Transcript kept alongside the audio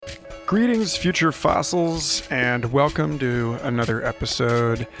Greetings, future fossils, and welcome to another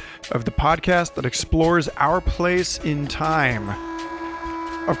episode of the podcast that explores our place in time.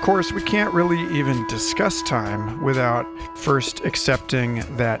 Of course, we can't really even discuss time without first accepting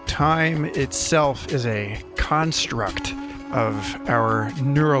that time itself is a construct of our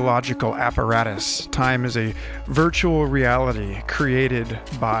neurological apparatus. Time is a virtual reality created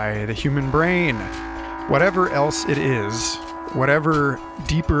by the human brain. Whatever else it is, whatever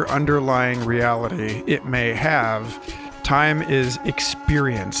deeper underlying reality it may have, time is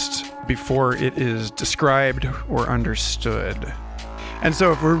experienced before it is described or understood. And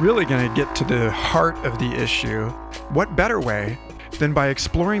so if we're really going to get to the heart of the issue, what better way than by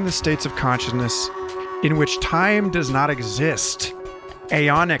exploring the states of consciousness in which time does not exist,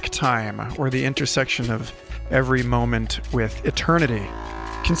 aeonic time, or the intersection of every moment with eternity.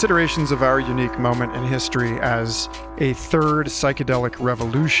 Considerations of our unique moment in history as a third psychedelic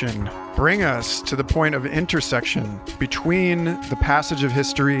revolution bring us to the point of intersection between the passage of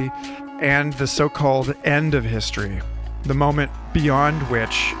history and the so-called end of history, the moment beyond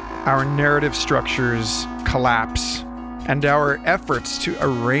which our narrative structures collapse and our efforts to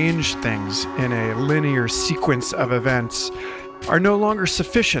arrange things in a linear sequence of events are no longer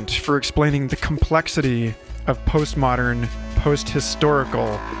sufficient for explaining the complexity of postmodern,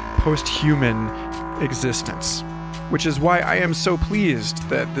 post-historical, post-human existence. Which is why I am so pleased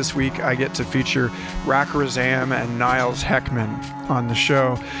that this week I get to feature Razam and Niles Heckman on the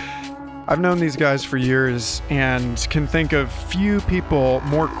show. I've known these guys for years and can think of few people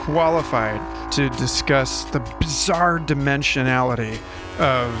more qualified to discuss the bizarre dimensionality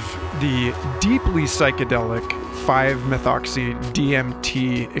of the deeply psychedelic 5-methoxy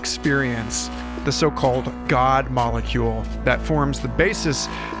DMT experience, the so-called God molecule that forms the basis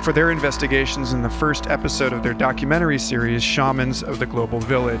for their investigations in the first episode of their documentary series, Shamans of the Global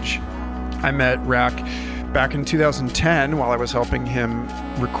Village. I met Rack back in 2010 while I was helping him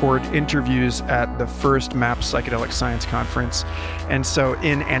record interviews at the first MAP Psychedelic Science Conference. And so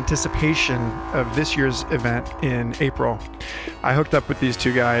in anticipation of this year's event in April, I hooked up with these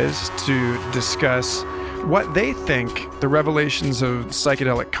two guys to discuss what they think the revelations of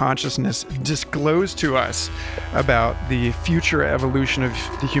psychedelic consciousness disclose to us about the future evolution of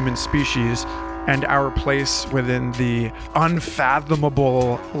the human species and our place within the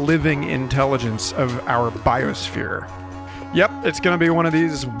unfathomable living intelligence of our biosphere. Yep, it's going to be one of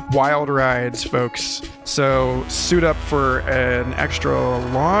these wild rides, folks. So suit up for an extra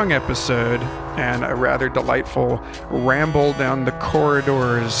long episode and a rather delightful ramble down the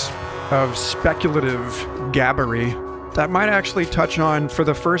corridors of speculative gabbery that might actually touch on, for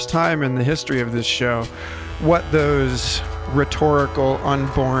the first time in the history of this show, what those rhetorical,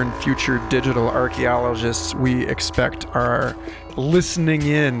 unborn future digital archaeologists we expect are listening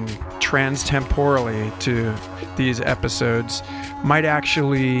in transtemporally to these episodes might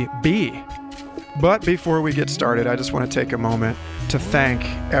actually be. But before we get started, I just want to take a moment to thank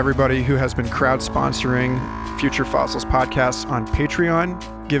everybody who has been crowd-sponsoring Future Fossils podcasts on Patreon,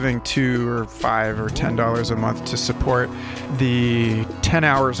 giving $2 or $5 or $10 a month to support the 10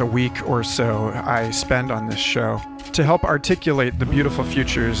 hours a week or so I spend on this show to help articulate the beautiful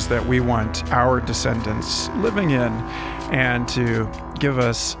futures that we want our descendants living in, and to give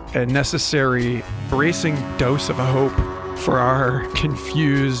us a necessary bracing dose of hope for our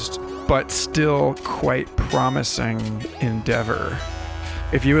confused but still quite promising endeavor.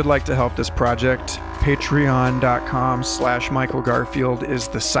 If you would like to help this project, patreon.com/Michael Garfield is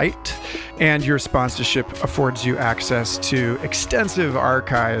the site, and your sponsorship affords you access to extensive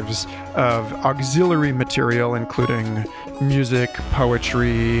archives of auxiliary material, including music,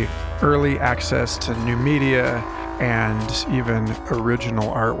 poetry, early access to new media, and even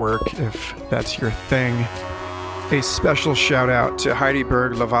original artwork, if that's your thing. A special shout out to Heidi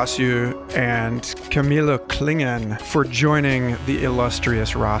Berg-Lavasieu and Camilo Klingen for joining the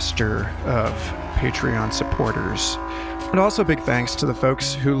illustrious roster of Patreon supporters. And also big thanks to the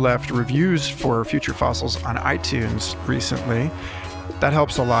folks who left reviews for Future Fossils on iTunes recently. That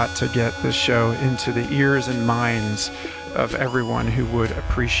helps a lot to get this show into the ears and minds of everyone who would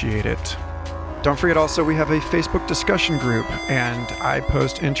appreciate it. Don't forget also we have a Facebook discussion group, and I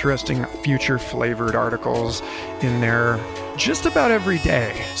post interesting future-flavored articles in there just about every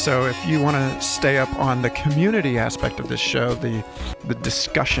day. So if you want to stay up on the community aspect of this show, the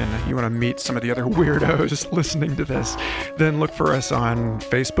discussion, you want to meet some of the other weirdos listening to this, then look for us on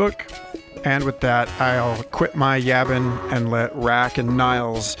Facebook. And with that, I'll quit my yabbing and let Rack and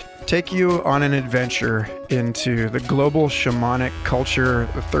Niles take you on an adventure into the global shamanic culture,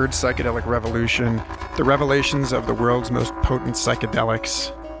 the third psychedelic revolution, the revelations of the world's most potent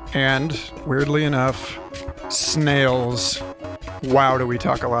psychedelics, And weirdly enough, snails. Wow, do we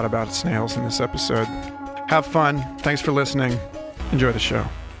talk a lot about snails in this episode. Have fun. Thanks for listening. Enjoy the show.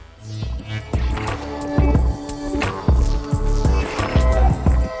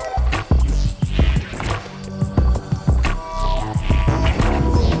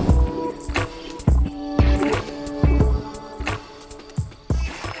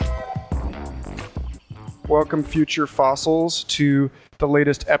 Welcome, Future Fossils, to the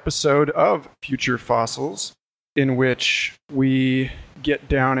latest episode of Future Fossils, in which we get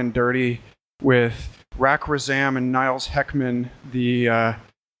down and dirty with Razam and Niles Heckman, the,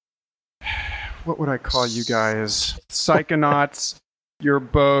 what would I call you guys? Psychonauts. You're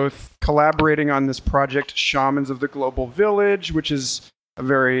both collaborating on this project, Shamans of the Global Village, which is a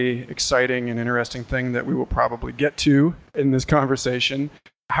very exciting and interesting thing that we will probably get to in this conversation.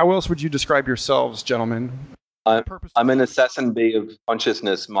 How else would you describe yourselves, gentlemen? I'm an assassin bee of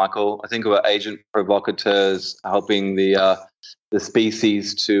consciousness, Michael. I think we're agent provocateurs, helping the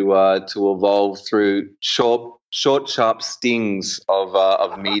species to evolve through short, sharp stings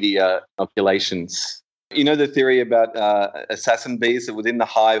of media inoculations. You know the theory about assassin bees, that within the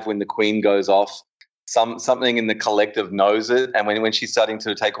hive, when the queen goes off, something in the collective knows it, and when she's starting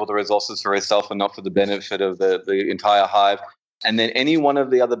to take all the resources for herself and not for the benefit of the entire hive. And then any one of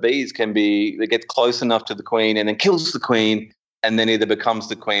the other bees that gets close enough to the queen and then kills the queen, and then either becomes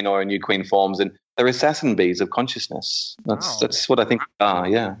the queen or a new queen forms. And they're assassin bees of consciousness. That's what I think they are,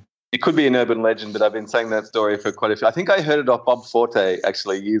 yeah. It could be an urban legend, but I've been saying that story for quite a few. I think I heard it off Bob Forte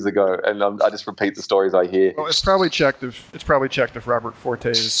actually years ago, and I just repeat the stories I hear. Well, it's probably checked if Robert Forte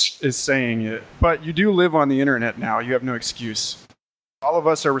is saying it. But you do live on the internet now. You have no excuse. All of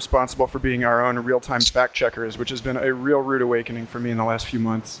us are responsible for being our own real-time fact checkers, which has been a real rude awakening for me in the last few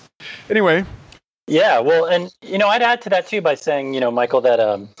months. Anyway. Yeah, well, and, I'd add to that, too, by saying, Michael, that,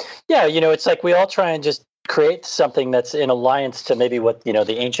 it's like we all try and just create something that's in alliance to maybe what,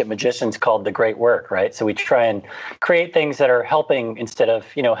 the ancient magicians called the great work, right? So we try and create things that are helping instead of,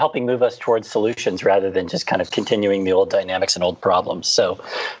 helping move us towards solutions rather than just kind of continuing the old dynamics and old problems. So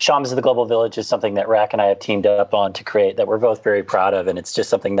Shamans of the Global Village is something that Rack and I have teamed up on to create that we're both very proud of. And it's just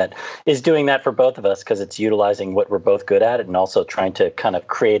something that is doing that for both of us because it's utilizing what we're both good at and also trying to kind of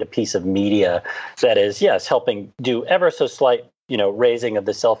create a piece of media that is, yes, helping do ever so slight raising of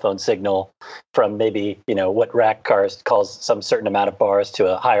the cell phone signal from maybe, what Rack calls some certain amount of bars to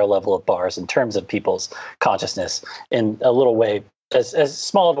a higher level of bars in terms of people's consciousness in a little way, as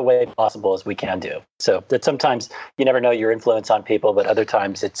small of a way possible as we can do. So that sometimes you never know your influence on people, but other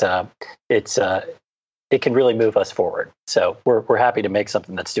times it can really move us forward. So we're happy to make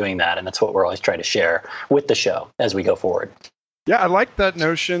something that's doing that. And that's what we're always trying to share with the show as we go forward. Yeah, I like that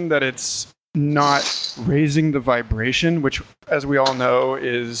notion that it's not raising the vibration, which, as we all know,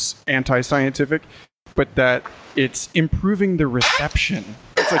 is anti-scientific, but that it's improving the reception.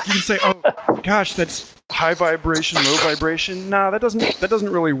 It's like you can say, "Oh, gosh, that's high vibration, low vibration." Nah, that doesn't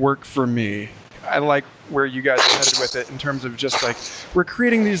really work for me. I like where you guys are headed with it in terms of just like we're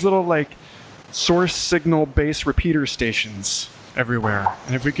creating these little like source signal base repeater stations everywhere,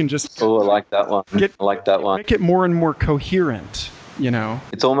 and if we can just I like that one. Make it more and more coherent.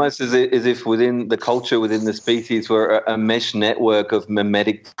 It's almost as if within the culture, within the species, we're a mesh network of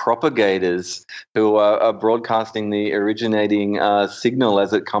mimetic propagators who are broadcasting the originating signal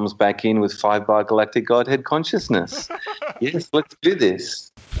as it comes back in with 5-bar galactic Godhead consciousness. Yes, let's do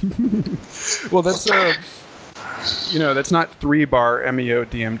this. Well, that's that's not 3-bar MEO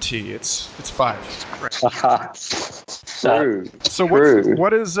DMT. It's 5. Right. True. So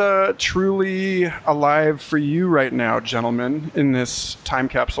what is truly alive for you right now, gentlemen, in this time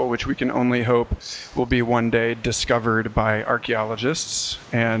capsule, which we can only hope will be one day discovered by archaeologists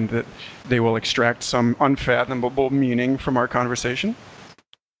and that they will extract some unfathomable meaning from our conversation?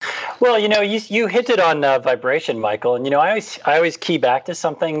 Well, you hinted on vibration, Michael, and I always key back to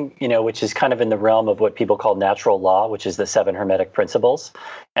something, which is kind of in the realm of what people call natural law, which is the 7 Hermetic principles.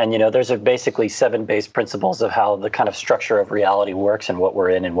 And there's basically 7 base principles of how the kind of structure of reality works and what we're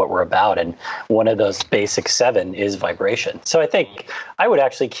in and what we're about. And one of those basic 7 is vibration. So I think I would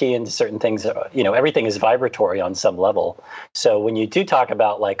actually key into certain things. Everything is vibratory on some level. So when you do talk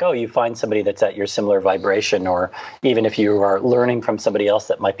about like, oh, you find somebody that's at your similar vibration, or even if you are learning from somebody else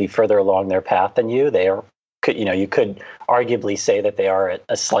that might be further along their path than you, they are, you could arguably say that they are at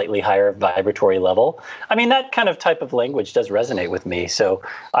a slightly higher vibratory level. I mean, that kind of type of language does resonate with me. So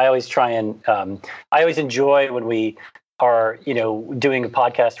I always try and I always enjoy when we are, doing a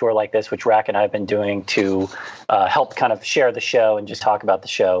podcast tour like this, which Rack and I have been doing to help kind of share the show and just talk about the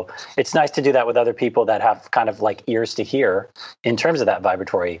show. It's nice to do that with other people that have kind of like ears to hear in terms of that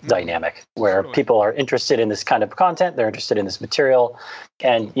vibratory dynamic, where people are interested in this kind of content, they're interested in this material.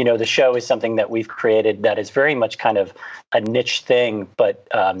 And, the show is something that we've created that is very much kind of a niche thing. But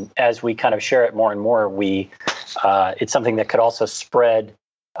as we kind of share it more and more, it's something that could also spread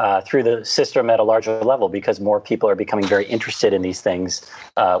through the system at a larger level, because more people are becoming very interested in these things,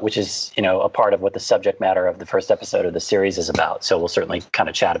 which is, a part of what the subject matter of the first episode of the series is about. So we'll certainly kind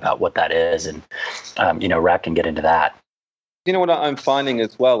of chat about what that is, and, Rack can get into that. What I'm finding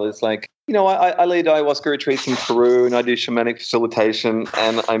as well is like, I lead ayahuasca retreats in Peru, and I do shamanic facilitation,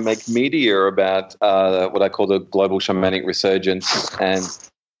 and I make media about what I call the global shamanic resurgence, and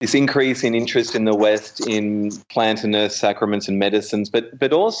this increase in interest in the West in plant and earth sacraments and medicines,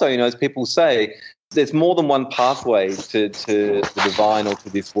 but also, as people say, there's more than one pathway to the divine, or to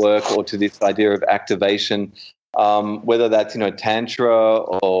this work, or to this idea of activation. Whether that's tantra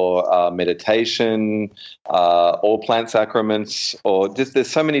or meditation or plant sacraments, or just there's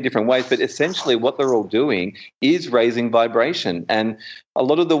so many different ways. But essentially, what they're all doing is raising vibration. And a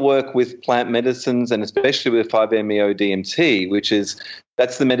lot of the work with plant medicines, and especially with 5-MeO DMT,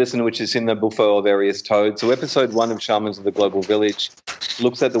 that's the medicine which is in the Bufo of various toads. So episode 1 of Shamans of the Global Village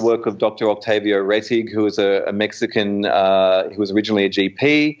looks at the work of Dr. Octavio Rettig, who is a Mexican who was originally a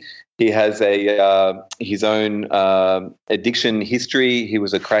GP. He has his own addiction history. He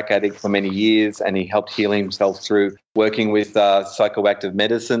was a crack addict for many years, and he helped heal himself through working with psychoactive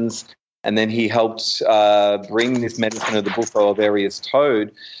medicines. And then he helped bring this medicine of the Bufo of various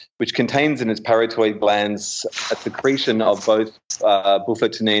toad, which contains in its parotoid glands a secretion of both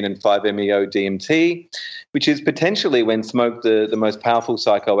bufotenine and 5-MeO DMT, which is potentially, when smoked, the most powerful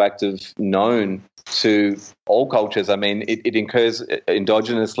psychoactive known to all cultures. I mean, it occurs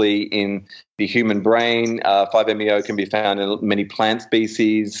endogenously in the human brain. 5-MeO can be found in many plant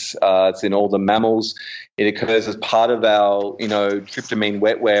species. It's in all the mammals. It occurs as part of our, tryptamine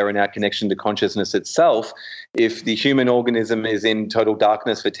wetware and our connection to consciousness itself. If the human organism is in total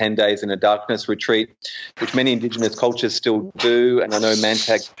darkness for 10 days in a darkness retreat, which many indigenous cultures still do, and I know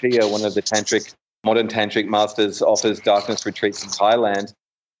Mantak Chia, one of the modern tantric masters, offers darkness retreats in Thailand.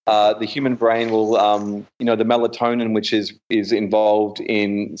 The human brain will, the melatonin, which is involved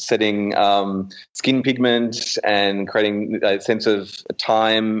in setting skin pigment and creating a sense of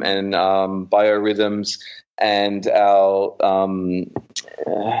time and biorhythms, and our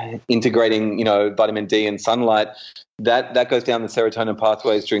integrating, vitamin D and sunlight, that goes down the serotonin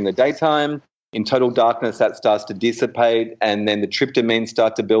pathways during the daytime. In total darkness, that starts to dissipate, and then the tryptamine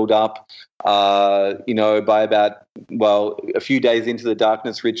start to build up. By about, a few days into the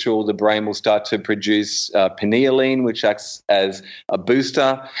darkness ritual, the brain will start to produce pinealine, which acts as a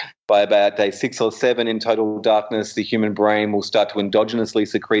booster. By about day 6 or 7 in total darkness, the human brain will start to endogenously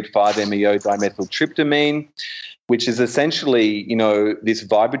secrete 5-MeO dimethyltryptamine, which is essentially, this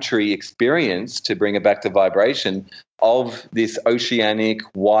vibratory experience, to bring it back to vibration, of this oceanic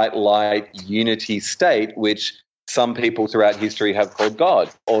white light unity state, which some people throughout history have called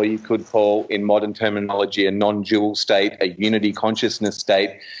God, or you could call, in modern terminology, a non-dual state, a unity consciousness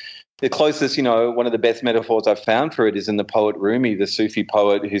state. The closest, one of the best metaphors I've found for it is in the poet Rumi, the Sufi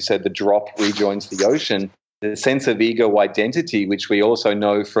poet, who said the drop rejoins the ocean. The sense of ego identity, which we also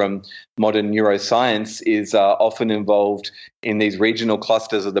know from modern neuroscience, is often involved in these regional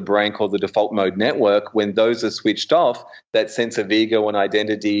clusters of the brain called the default mode network. When those are switched off, that sense of ego and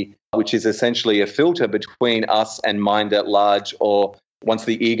identity, which is essentially a filter between us and mind at large, or once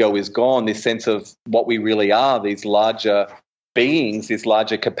the ego is gone, this sense of what we really are, these larger beings, this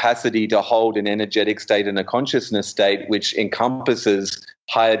larger capacity to hold an energetic state and a consciousness state, which encompasses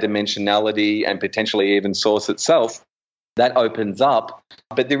higher dimensionality and potentially even source itself, that opens up.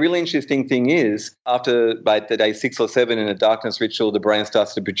 But the really interesting thing is, by the day 6 or 7 in a darkness ritual, the brain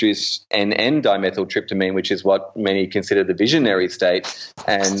starts to produce N-dimethyltryptamine, which is what many consider the visionary state,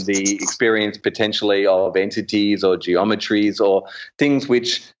 and the experience potentially of entities or geometries or things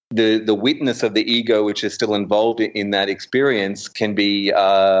which the witness of the ego, which is still involved in that experience, can be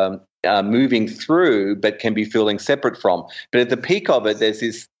moving through, but can be feeling separate from. But at the peak of it, there's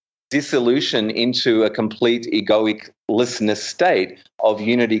this dissolution into a complete egoic-lessness state of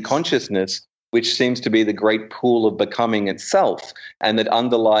unity consciousness, which seems to be the great pool of becoming itself, and that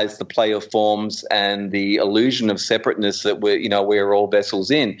underlies the play of forms and the illusion of separateness that we're all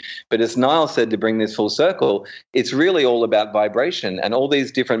vessels in. But as Niles said, to bring this full circle, it's really all about vibration, and all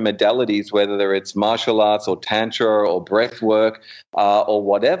these different modalities, whether it's martial arts or tantra or breath work or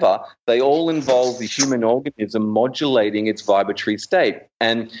whatever, they all involve the human organism modulating its vibratory state.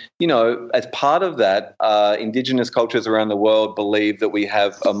 And, as part of that, indigenous cultures around the world believe that we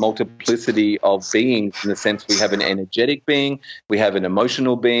have a multiplicity of beings, in the sense we have an energetic being, we have an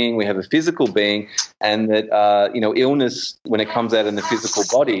emotional being, we have a physical being, and that, illness, when it comes out in the physical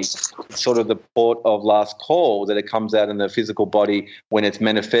body, it's sort of the port of last call, that it comes out in the physical body when it's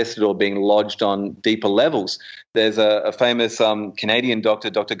manifested or being lodged on deeper levels. There's a famous Canadian doctor,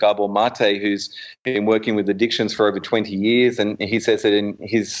 Dr. Gabor Mate, who's been working with addictions for over 20 years, and he says that in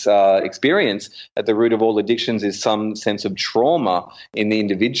his experience, at the root of all addictions is some sense of trauma in the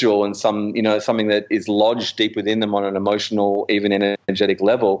individual, and something that is lodged deep within them on an emotional, even energetic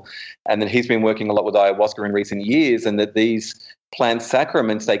level. And that he's been working a lot with ayahuasca in recent years, and that these plant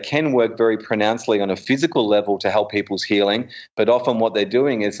sacraments, they can work very pronouncedly on a physical level to help people's healing, but often what they're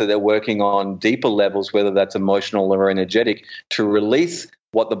doing is that they're working on deeper levels, whether that's emotional or energetic, to release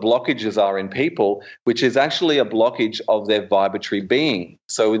what the blockages are in people, which is actually a blockage of their vibratory being.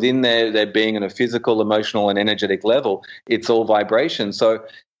 So within their being on a physical, emotional, and energetic level, it's all vibration. So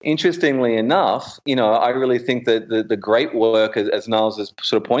interestingly enough, I really think that the great work, as Niles has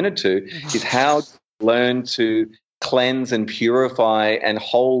sort of pointed to, is how to learn to cleanse and purify and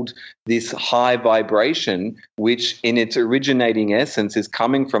hold this high vibration, which in its originating essence is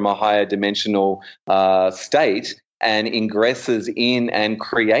coming from a higher dimensional state, and ingresses in and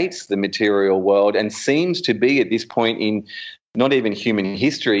creates the material world, and seems to be at this point in not even human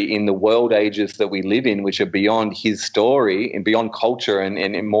history, in the world ages that we live in, which are beyond his story and beyond culture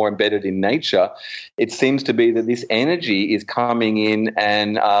and more embedded in nature. It seems to be that this energy is coming in,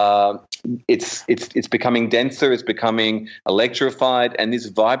 and it's becoming denser, it's becoming electrified, and this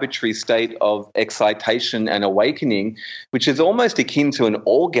vibratory state of excitation and awakening, which is almost akin to an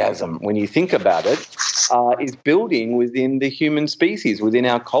orgasm when you think about it, is building within the human species, within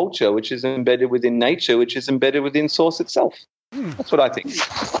our culture, which is embedded within nature, which is embedded within Source itself. That's what I think. It's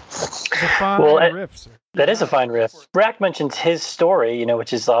a fine riff, sir. That is a fine riff. Brack mentions his story,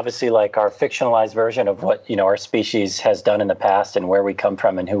 which is obviously like our fictionalized version of what, our species has done in the past and where we come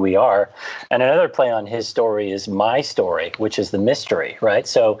from and who we are. And another play on his story is my story, which is the mystery, right?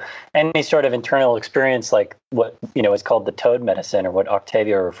 So any sort of internal experience, like what, is called the toad medicine, or what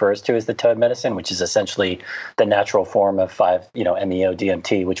Octavia refers to as the toad medicine, which is essentially the natural form of 5-MeO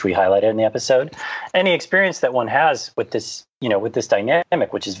DMT, which we highlighted in the episode. Any experience that one has with this, with this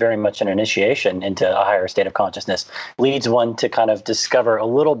dynamic, which is very much an initiation into a higher state of consciousness, leads one to kind of discover a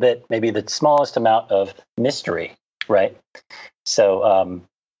little bit, maybe the smallest amount of mystery, right? So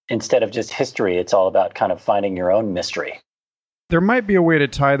instead of just history, it's all about kind of finding your own mystery. There might be a way to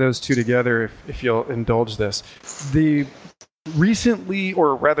tie those two together if you'll indulge this. The recently,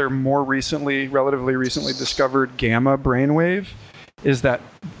 or rather more recently, relatively recently discovered gamma brainwave is that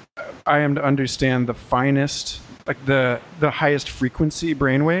I am to understand the finest, like the highest frequency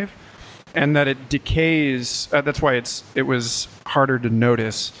brainwave, and that it decays. That's why it was harder to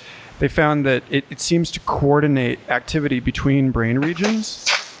notice. They found that it seems to coordinate activity between brain regions,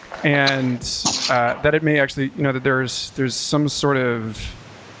 and that it may actually, that there's some sort of,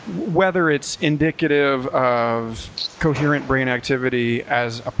 whether it's indicative of coherent brain activity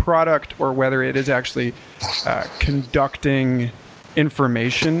as a product, or whether it is actually conducting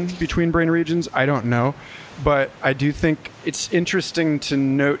information between brain regions, I don't know. But I do think it's interesting to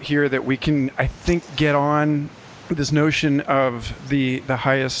note here that we can, I think, get on this notion of the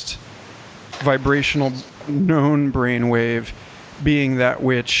highest vibrational known brainwave being that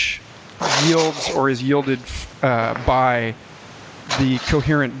which yields or is yielded by the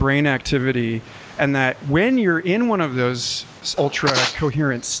coherent brain activity, and that when you're in one of those ultra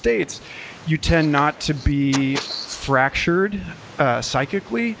coherent states, you tend not to be fractured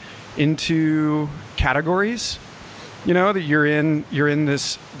psychically into categories. That you're in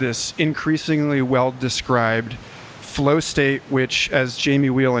this increasingly well described flow state, which, as Jamie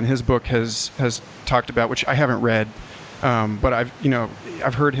Wheel in his book has talked about, which I haven't read, but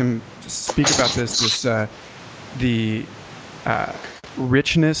I've heard him speak about this the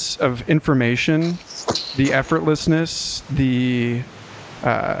richness of information, the effortlessness, the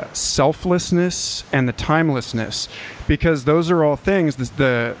selflessness, and the timelessness, because those are all things,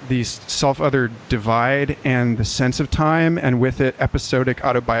 the self-other divide and the sense of time, and with it episodic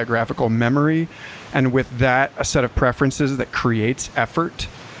autobiographical memory, and with that a set of preferences that creates effort,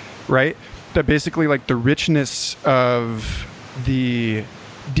 right? that basically like the richness of the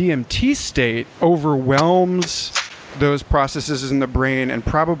DMT state overwhelms those processes in the brain and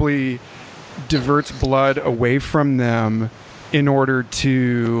probably diverts blood away from them in order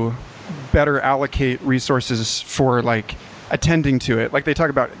to better allocate resources for like attending to it. Like they talk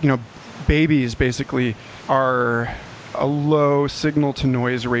about, babies basically are a low signal to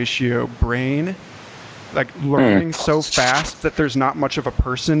noise ratio brain, like learning so fast that there's not much of a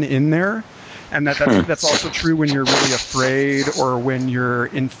person in there. And that's also true when you're really afraid or when you're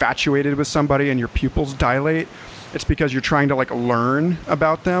infatuated with somebody and your pupils dilate. It's because you're trying to like learn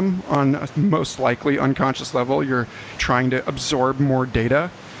about them on a most likely unconscious level. You're trying to absorb more data.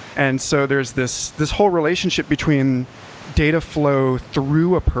 And so there's this whole relationship between data flow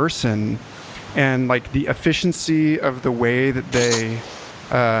through a person and like the efficiency of the way that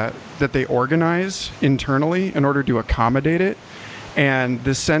they organize internally in order to accommodate it. And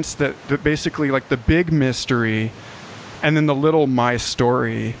the sense that basically like the big mystery and then the little my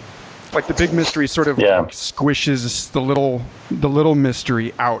story, like the big mystery sort of like squishes the little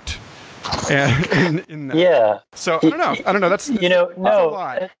mystery out. And in that. So I don't know. That's a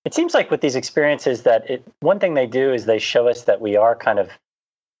lot. It seems like with these experiences that one thing they do is they show us that we are kind of,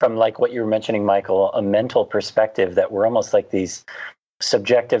 from like what you were mentioning, Michael, a mental perspective, that we're almost like these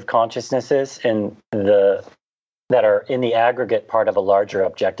subjective consciousnesses that are in the aggregate part of a larger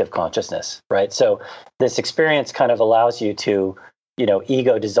objective consciousness, right? So this experience kind of allows you to,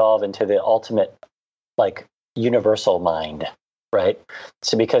 ego dissolve into the ultimate, like, universal mind, right?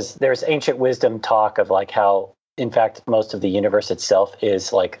 So because there's ancient wisdom talk of like how, in fact, most of the universe itself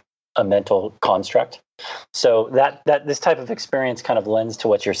is like a mental construct. So that this type of experience kind of lends to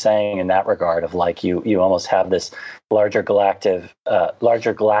what you're saying in that regard of like you almost have this larger galactivated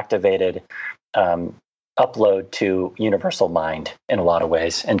upload to universal mind in a lot of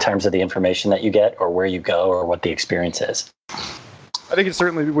ways in terms of the information that you get or where you go or what the experience is. I think it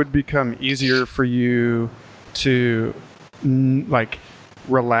certainly would become easier for you to like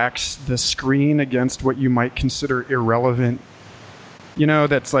relax the screen against what you might consider irrelevant.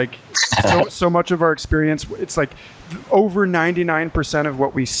 That's like so much of our experience. It's like over 99% of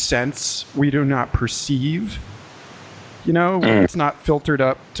what we sense, we do not perceive. It's not filtered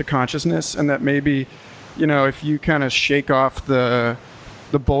up to consciousness, and that maybe, if you kind of shake off the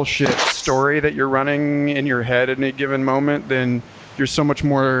bullshit story that you're running in your head at any given moment, then you're so much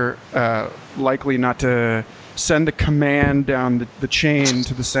more likely not to send a command down the chain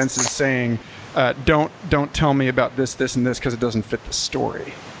to the senses saying, don't tell me about this, and this because it doesn't fit the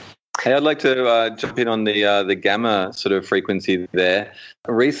story. Hey, I'd like to jump in on the gamma sort of frequency there.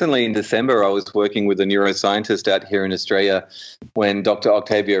 Recently in December, I was working with a neuroscientist out here in Australia when Dr.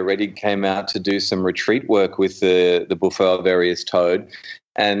 Octavio Reddy came out to do some retreat work with the Buffalo alvarius toad.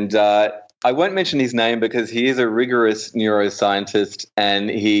 And I won't mention his name because he is a rigorous neuroscientist and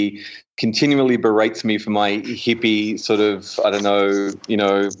he continually berates me for my hippie sort of,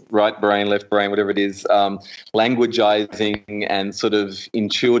 right brain, left brain, whatever it is, languageizing and sort of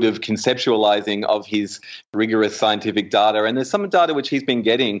intuitive conceptualizing of his rigorous scientific data. And there's some data which he's been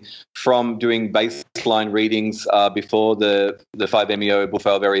getting from doing baseline readings before the 5-MeO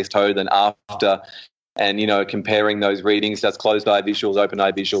Buffalo alvarius toad and after. And, comparing those readings, does closed eye visuals, open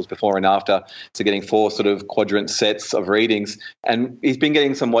eye visuals before and after. So getting 4 sort of quadrant sets of readings. And he's been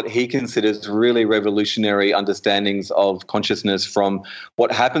getting some what he considers really revolutionary understandings of consciousness from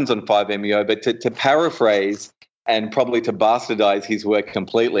what happens on 5-MeO. But to paraphrase and probably to bastardize his work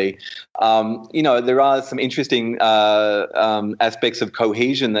completely, there are some interesting aspects of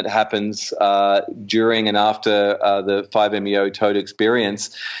cohesion that happens during and after the 5-MeO toad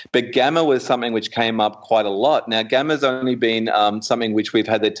experience. But gamma was something which came up quite a lot. Now, gamma's only been something which we've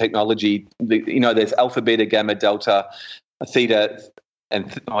had the technology, there's alpha, beta, gamma, delta, theta,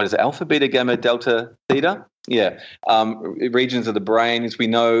 and what is it, alpha, beta, gamma, delta, theta? Yeah. Regions of the brain, as we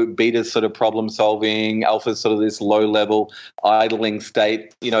know, beta's sort of problem solving, alpha's sort of this low level idling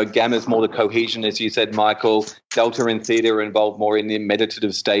state. Gamma's more the cohesion, as you said, Michael. Delta and theta are involved more in the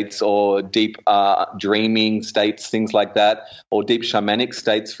meditative states or deep dreaming states, things like that, or deep shamanic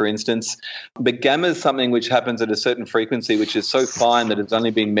states, for instance. But gamma is something which happens at a certain frequency, which is so fine that it's only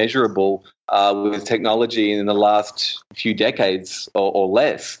been measurable with technology in the last few decades or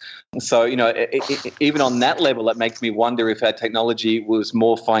less. So, even on that level, it makes me wonder if our technology was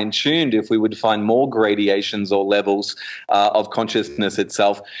more fine-tuned, if we would find more gradations or levels of consciousness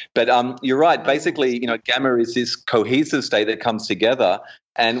itself. But you're right. Basically, gamma is this cohesive state that comes together.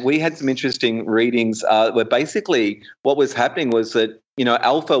 And we had some interesting readings where basically what was happening was that,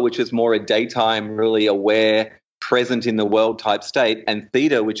 alpha, which is more a daytime, really aware, present in the world type state, and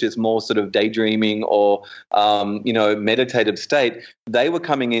theta, which is more sort of daydreaming or, meditative state, they were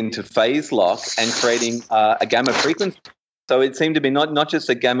coming into phase lock and creating a gamma frequency. So it seemed to be not just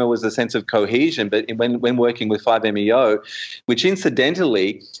that gamma was a sense of cohesion, but when working with 5-MeO, which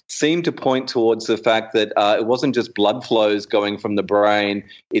incidentally seemed to point towards the fact that it wasn't just blood flows going from the brain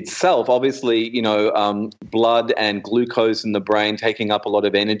itself. Obviously, blood and glucose in the brain taking up a lot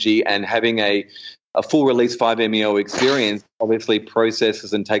of energy, and having a full release 5-MeO experience obviously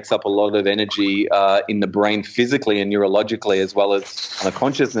processes and takes up a lot of energy in the brain physically and neurologically, as well as on a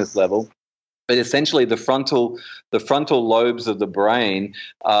consciousness level. But essentially, the frontal lobes of the brain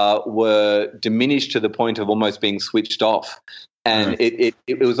were diminished to the point of almost being switched off. And it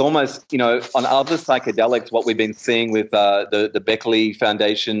was almost, on other psychedelics, what we've been seeing with the Beckley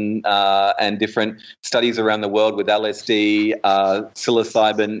Foundation and different studies around the world with LSD,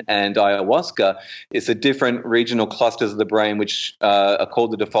 psilocybin, and ayahuasca, is that different regional clusters of the brain, which are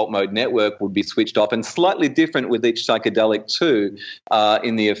called the default mode network, would be switched off, and slightly different with each psychedelic too,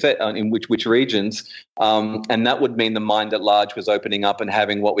 in the effect in which regions. And that would mean the mind at large was opening up and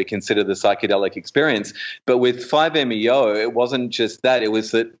having what we consider the psychedelic experience. But with 5-MeO, it wasn't just that. It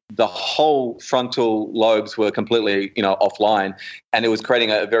was that the whole frontal lobes were completely, offline, and it was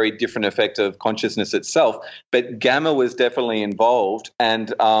creating a very different effect of consciousness itself. But gamma was definitely involved,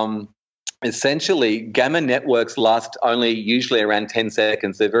 and essentially, gamma networks last only usually around 10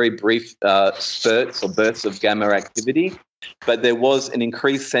 seconds. They're very brief spurts or bursts of gamma activity. But there was an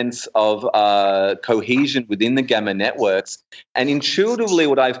increased sense of cohesion within the gamma networks. And intuitively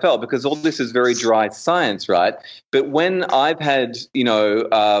what I felt, because all this is very dry science, right? But when I've had,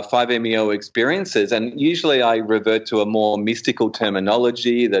 5-MeO experiences, and usually I revert to a more mystical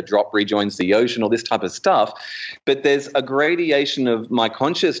terminology, the drop rejoins the ocean, all this type of stuff. But there's a gradation of my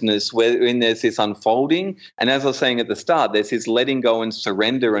consciousness wherein there's this unfolding. And as I was saying at the start, there's this letting go and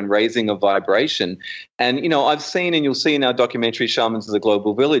surrender and raising of vibration. And, I've seen, and you'll see in our documentary Shamans of the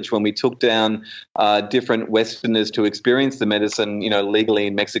Global Village, when we took down different Westerners to experience the medicine, legally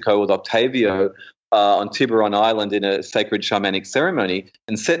in Mexico with Octavio on Tiburon Island in a sacred shamanic ceremony.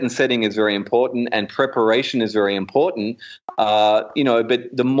 And set and setting is very important, and preparation is very important, but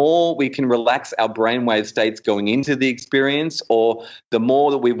the more we can relax our brainwave states going into the experience, or the more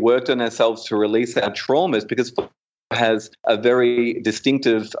that we've worked on ourselves to release our traumas, because has a very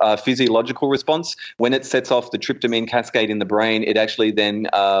distinctive physiological response. When it sets off the tryptamine cascade in the brain, it actually then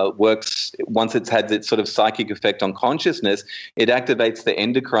works, once it's had its sort of psychic effect on consciousness, it activates the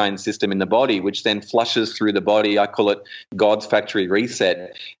endocrine system in the body, which then flushes through the body. I call it God's factory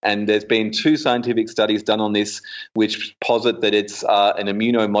reset. And there's been 2 scientific studies done on this, which posit that it's an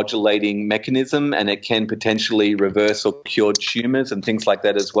immunomodulating mechanism, and it can potentially reverse or cure tumors and things like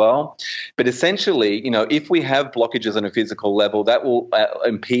that as well. But essentially, if we have blockages on a physical level, that will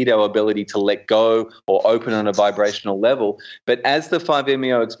impede our ability to let go or open on a vibrational level. But as the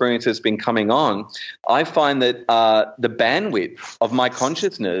 5-MeO experience has been coming on, I find that the bandwidth of my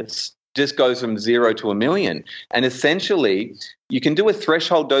consciousness just goes from 0 to 1,000,000. And essentially, you can do a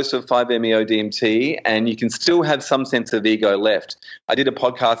threshold dose of 5-MeO DMT and you can still have some sense of ego left. I did a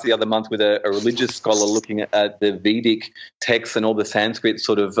podcast the other month with a religious scholar looking at the Vedic texts and all the Sanskrit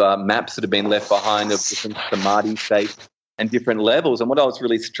sort of maps that have been left behind of different samadhi states and different levels. And what I was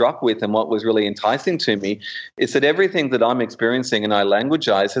really struck with, and what was really enticing to me, is that everything that I'm experiencing and I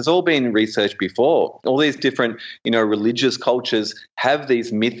languagize has all been researched before. All these different, religious cultures have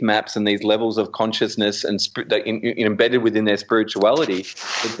these myth maps and these levels of consciousness and embedded within their spirituality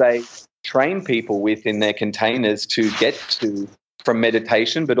that they train people with in their containers to get to from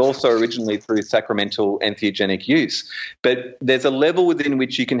meditation, but also originally through sacramental entheogenic use. But there's a level within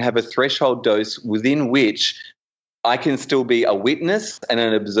which you can have a threshold dose within which I can still be a witness and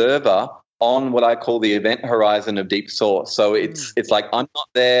an observer on what I call the event horizon of deep source. So it's like I'm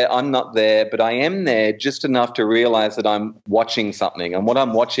not there, but I am there just enough to realize that I'm watching something. And what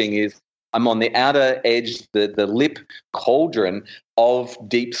I'm watching is I'm on the outer edge, the lip cauldron of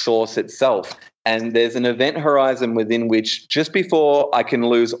deep source itself. And there's an event horizon within which just before I can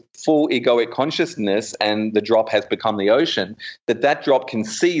lose full egoic consciousness and the drop has become the ocean, that drop can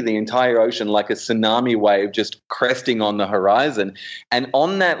see the entire ocean like a tsunami wave just cresting on the horizon. And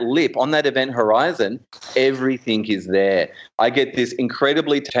on that lip, on that event horizon, everything is there. I get this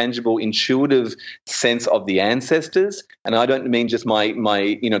incredibly tangible, intuitive sense of the ancestors. And I don't mean just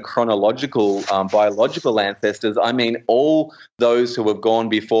my chronological, biological ancestors. I mean all those those who have gone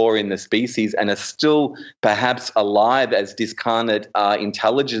before in the species and are still perhaps alive as discarnate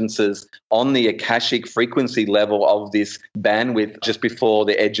intelligences on the Akashic frequency level of this bandwidth just before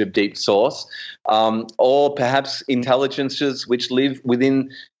the edge of deep source, or perhaps intelligences which live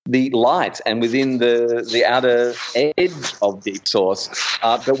within the light and within the outer edge of deep source.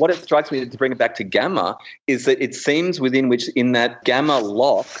 But what it strikes me, to bring it back to gamma, is that it seems within which, in that gamma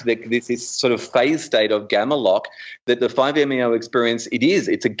lock, this sort of phase state of gamma lock, that the 5-MeO experience,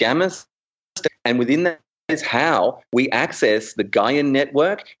 it's a gamma state, and within that is how we access the Gaian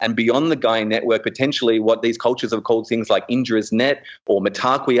network, and beyond the Gaian network, potentially what these cultures have called things like Indra's net or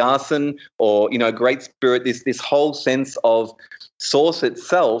Mitakuye Arson, or, Great Spirit, this whole sense of source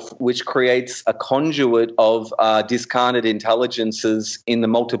itself, which creates a conduit of discarnate intelligences in the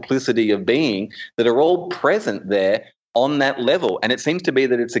multiplicity of being that are all present there on that level. And it seems to be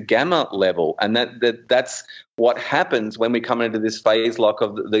that it's a gamma level, and that's what happens when we come into this phase lock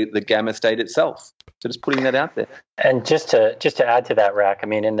of the gamma state itself. So just putting that out there. And just to add to that, Rack, I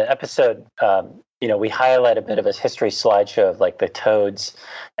mean, in the episode, we highlight a bit of a history slideshow of like the toads,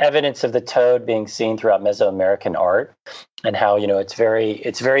 evidence of the toad being seen throughout Mesoamerican art, and how, it's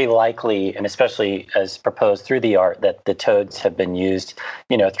very likely, and especially as proposed through the art, that the toads have been used,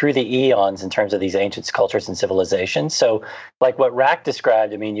 through the eons in terms of these ancient cultures and civilizations. So like what Rack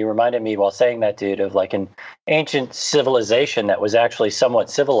described, I mean, you reminded me while saying that, dude, of like an ancient civilization that was actually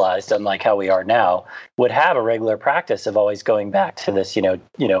somewhat civilized, unlike how we are now, would have a regular practice of always going back to this,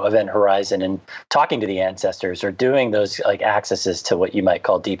 event horizon and talking to the ancestors, or doing those like accesses to what you might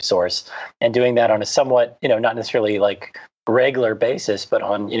call deep source, and doing that on a somewhat, not necessarily like regular basis, but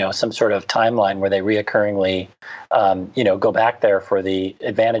on, some sort of timeline where they reoccurringly, go back there for the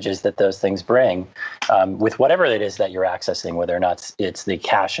advantages that those things bring, with whatever it is that you're accessing, whether or not it's the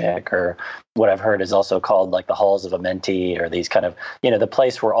Akashic, or what I've heard is also called like the halls of Amenti, or these kind of, the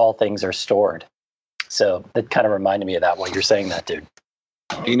place where all things are stored. So that kind of reminded me of that while you're saying that, dude.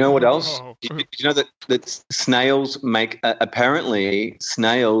 You know what else? You know that snails apparently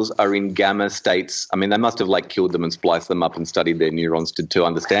snails are in gamma states. I mean, they must have like killed them and spliced them up and studied their neurons to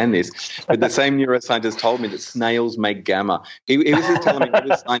understand this. But the same neuroscientist told me that snails make gamma. He was just telling me all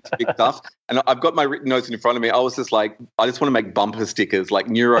this scientific stuff. And I've got my written notes in front of me. I was just like, I just want to make bumper stickers, like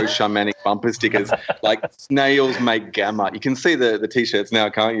neuro-shamanic bumper stickers, like snails make gamma. You can see the T-shirts now,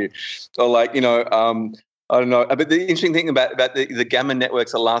 can't you? So like, I don't know. But the interesting thing about the gamma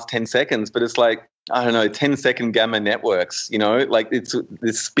networks are last 10 seconds, but it's like, I don't know, 10-second gamma networks, like it's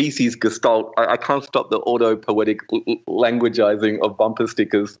this species gestalt. I can't stop the auto-poetic languageizing of bumper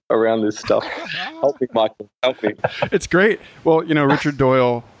stickers around this stuff. Help me, Michael. Help me. It's great. Well, Richard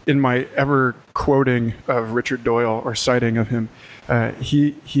Doyle, in my ever quoting of Richard Doyle or citing of him,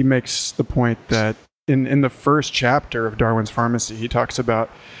 he makes the point that in the first chapter of Darwin's Pharmacy, he talks about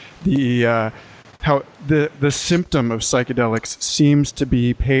how the symptom of psychedelics seems to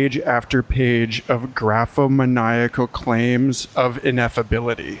be page after page of graphomaniacal claims of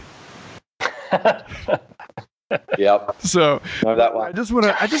ineffability. Yep. So that one.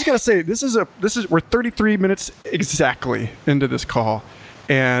 I just gotta say, we're 33 minutes exactly into this call,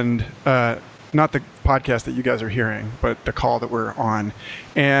 and not the podcast that you guys are hearing, but the call that we're on.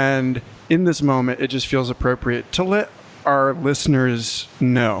 And in this moment, it just feels appropriate to let our listeners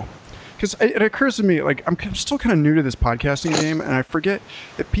know. Because it occurs to me, like, I'm still kind of new to this podcasting game, and I forget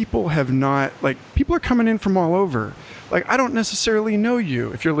that people are coming in from all over. Like, I don't necessarily know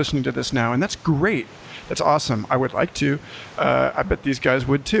you if you're listening to this now, and that's great. That's awesome. I would like to. I bet these guys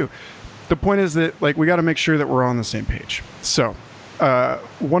would too. The point is that, like, we got to make sure that we're all on the same page. So,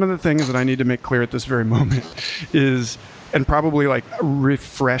 one of the things that I need to make clear at this very moment is, and probably, like,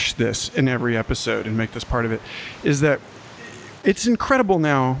 refresh this in every episode and make this part of it, is that it's incredible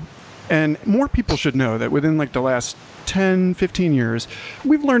now. And more people should know that within like the last 10, 15 years,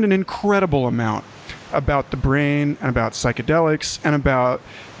 we've learned an incredible amount about the brain and about psychedelics and about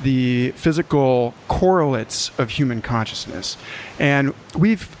the physical correlates of human consciousness. And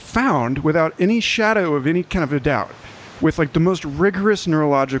we've found, without any shadow of any kind of a doubt, with like the most rigorous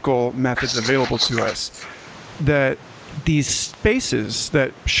neurological methods available to us, that these spaces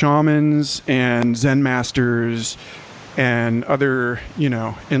that shamans and Zen masters and other,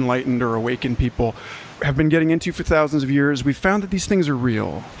 enlightened or awakened people have been getting into for thousands of years, we found that these things are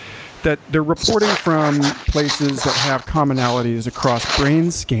real, that they're reporting from places that have commonalities across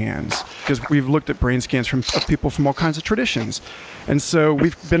brain scans, because we've looked at brain scans of people from all kinds of traditions. And so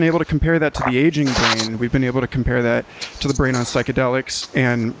we've been able to compare that to the aging brain. We've been able to compare that to the brain on psychedelics.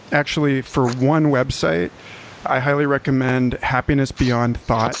 And actually, for one website, I highly recommend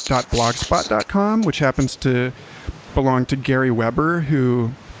happinessbeyondthought.blogspot.com, which happens to belong to Gary Weber,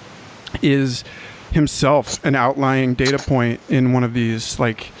 who is himself an outlying data point in one of these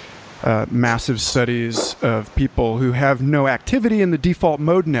massive studies of people who have no activity in the default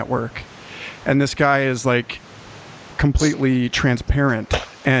mode network. And this guy is completely transparent,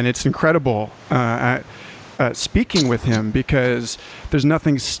 and it's incredible speaking with him, because there's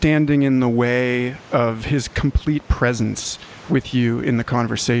nothing standing in the way of his complete presence with you in the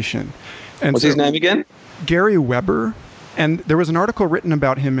conversation. And what's his name again? Gary Weber. And there was an article written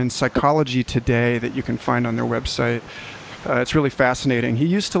about him in Psychology Today that you can find on their website. It's really fascinating. He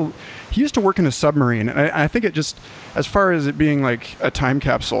used to work in a submarine. And I think it just, as far as it being a time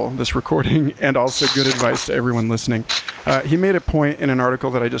capsule, this recording, and also good advice to everyone listening, he made a point in an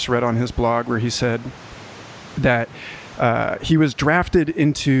article that I just read on his blog where he said that he was drafted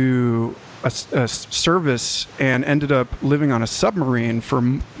into a service and ended up living on a submarine for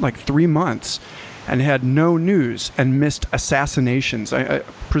 3 months and had no news and missed assassinations,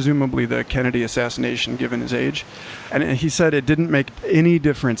 presumably the Kennedy assassination given his age. And he said it didn't make any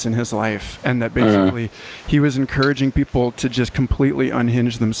difference in his life, and that basically he was encouraging people to just completely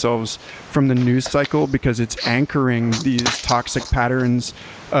unhinge themselves from the news cycle, because it's anchoring these toxic patterns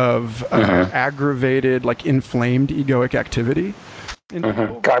of aggravated, inflamed egoic activity.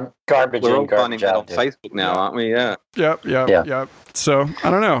 Garbage. We're all finding that on Facebook now, aren't we? Yeah. Yep. So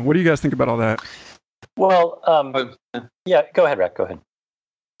I don't know. What do you guys think about all that? Well, yeah, go ahead, Rick. Go ahead.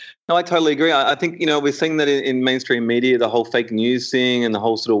 No, I totally agree. I think, we're seeing that in mainstream media, the whole fake news thing and the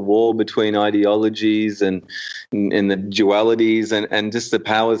whole sort of war between ideologies and the dualities and just the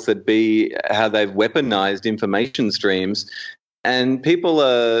powers that be, how they've weaponized information streams. And people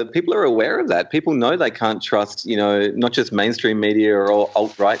are aware of that. People know they can't trust, not just mainstream media or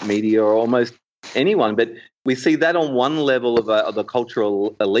alt-right media or almost anyone, but we see that on one level of the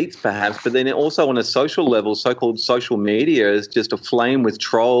cultural elites, perhaps, but then also on a social level, so-called social media is just aflame with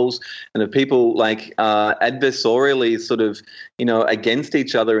trolls and of people adversarially sort of, against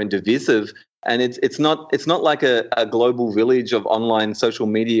each other and divisive. And it's not like a global village of online social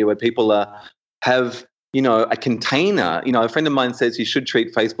media where people have a container. A friend of mine says you should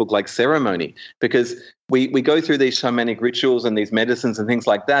treat Facebook like ceremony, because we go through these shamanic rituals and these medicines and things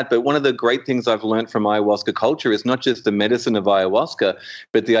like that. But one of the great things I've learned from ayahuasca culture is not just the medicine of ayahuasca,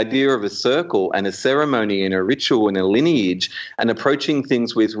 but the idea of a circle and a ceremony and a ritual and a lineage, and approaching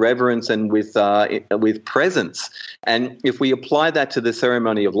things with reverence and with presence. And if we apply that to the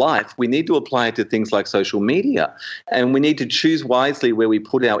ceremony of life, we need to apply it to things like social media. And we need to choose wisely where we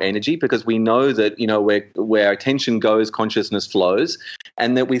put our energy, because we know that, where attention goes, consciousness flows,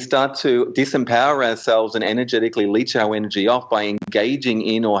 and that we start to disempower ourselves and energetically leech our energy off by engaging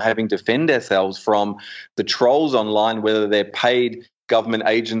in or having to defend ourselves from the trolls online, whether they're paid government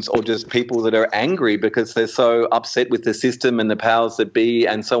agents or just people that are angry because they're so upset with the system and the powers that be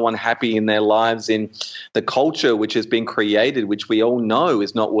and so unhappy in their lives in the culture which has been created, which we all know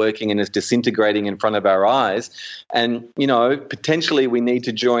is not working and is disintegrating in front of our eyes. And, potentially we need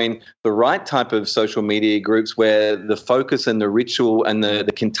to join the right type of social media groups where the focus and the ritual and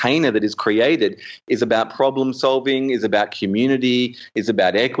the container that is created is about problem solving, is about community, is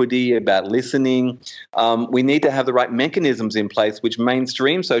about equity, about listening. We need to have the right mechanisms in place, which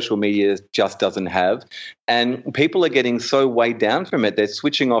mainstream social media just doesn't have. And people are getting so weighed down from it. They're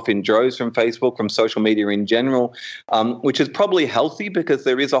switching off in droves from Facebook, from social media in general, which is probably healthy, because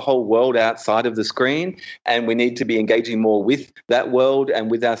there is a whole world outside of the screen, and we need to be engaging more with that world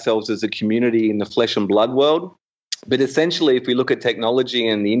and with ourselves as a community in the flesh and blood world. But essentially, if we look at technology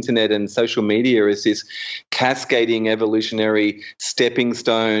and the internet and social media as this cascading evolutionary stepping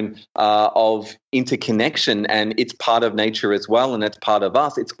stone of interconnection, and it's part of nature as well, and it's part of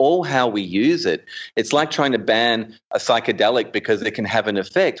us. It's all how we use it. It's like trying to ban a psychedelic because it can have an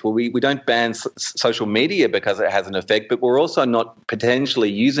effect. Well, we don't ban social media because it has an effect, but we're also not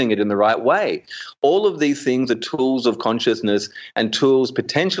potentially using it in the right way. All of these things are tools of consciousness and tools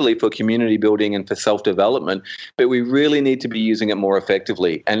potentially for community building and for self-development, but we really need to be using it more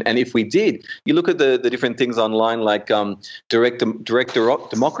effectively. And if we did, you look at the different things online like direct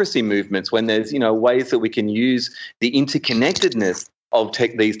democracy movements, when there's ways that we can use the interconnectedness of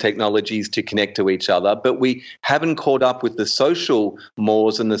these technologies to connect to each other, but we haven't caught up with the social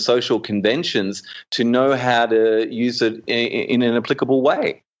mores and the social conventions to know how to use it in an applicable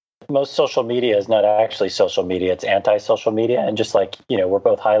way. most social media is not actually social media, it's anti-social media. And just like, we're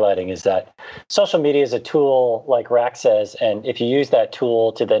both highlighting, is that social media is a tool, like Rack says, and if you use that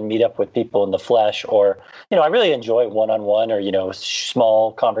tool to then meet up with people in the flesh, or, I really enjoy one-on-one or,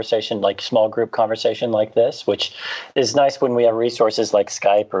 small conversation, like small group conversation like this, which is nice when we have resources like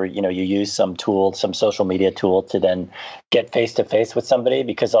Skype, or, you use some tool, some social media tool to then get face-to-face with somebody,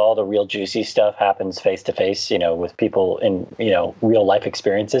 because all the real juicy stuff happens face-to-face, with people in, real life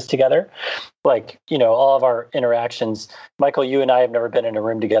experiences together. Like, all of our interactions, Michael, you and I have never been in a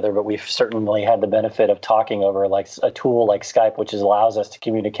room together, but we've certainly had the benefit of talking over like a tool like Skype, which allows us to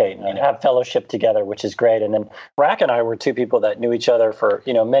communicate and have fellowship together, which is great. And then Rack and I were two people that knew each other for,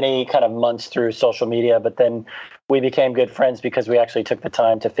 many kind of months through social media, but then we became good friends because we actually took the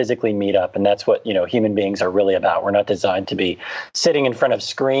time to physically meet up. And that's what, human beings are really about. We're not designed to be sitting in front of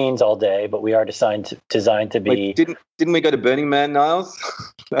screens all day, but we are designed to be. Wait, didn't we go to Burning Man, Niles?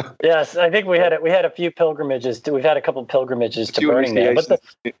 Yes, I think we had a few pilgrimages. We've had a couple pilgrimages to Burning Man. But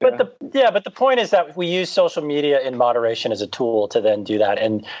the point is that we use social media in moderation as a tool to then do that.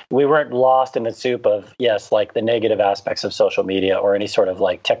 And we weren't lost in the soup of, like the negative aspects of social media or any sort of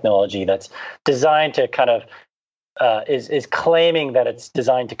like technology that's designed to kind of is claiming that it's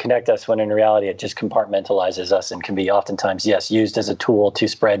designed to connect us, when in reality it just compartmentalizes us and can be oftentimes, used as a tool to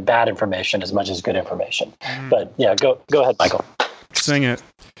spread bad information as much as good information. But yeah, go ahead, Michael. Sing it.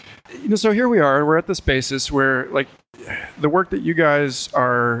 So here we are. We're at this basis where, like, the work that you guys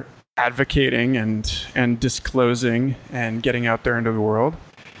are advocating and disclosing and getting out there into the world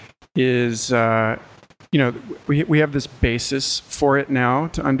is, we have this basis for it now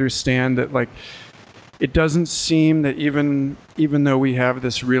to understand that, like, it doesn't seem that even though we have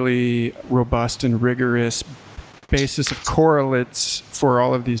this really robust and rigorous basis of correlates for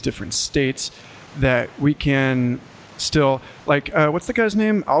all of these different states, that we can still, like, what's the guy's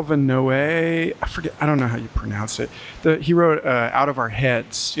name? Alvin Noe? I forget. I don't know how you pronounce it. He wrote Out of Our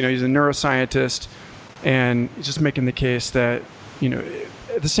Heads. He's a neuroscientist, and he's just making the case that,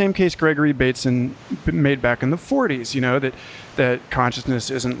 the same case Gregory Bateson made back in the 40s, that consciousness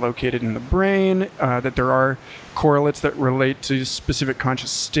isn't located in the brain, that there are correlates that relate to specific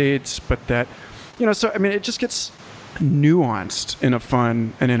conscious states, but that, it just gets nuanced in a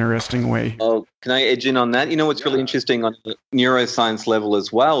fun and interesting way. Oh, can I edge in on that? What's really interesting on the neuroscience level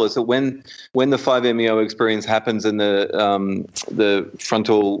as well is that when the 5-MeO experience happens and the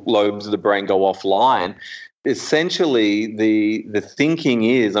frontal lobes of the brain go offline, essentially the thinking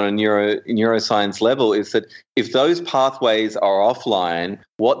is on a neuroscience level is that if those pathways are offline,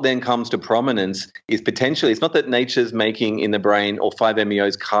 what then comes to prominence is potentially, it's not that nature's making in the brain or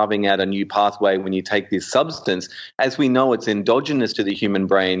 5-MeO's carving out a new pathway when you take this substance. As we know, it's endogenous to the human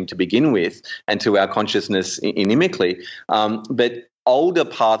brain to begin with and to our consciousness inimically. But older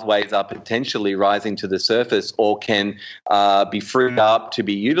pathways are potentially rising to the surface or can be freed up to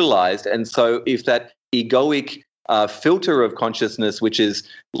be utilized. And so if that egoic filter of consciousness, which is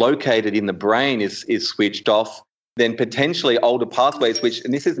located in the brain, is switched off, then potentially older pathways, which,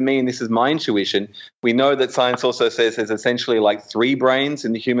 and this is my intuition, we know that science also says there's essentially like 3 brains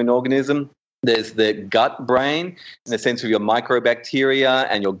in the human organism. There's the gut brain in the sense of your microbacteria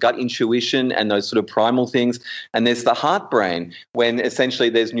and your gut intuition and those sort of primal things. And there's the heart brain, when essentially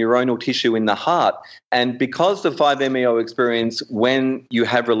there's neuronal tissue in the heart. And because the 5-MeO experience, when you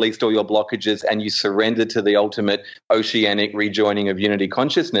have released all your blockages and you surrender to the ultimate oceanic rejoining of unity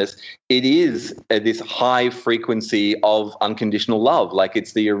consciousness, it is this high frequency of unconditional love. Like,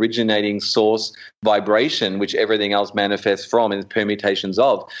 it's the originating source vibration, which everything else manifests from and permutations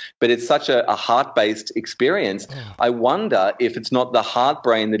of. But it's such a heart-based experience. I wonder if it's not the heart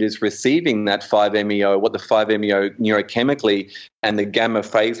brain that is receiving that 5-MeO, what the 5-MeO neurochemically and the gamma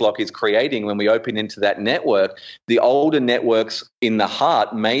phase lock is creating when we open into that network. The older networks in the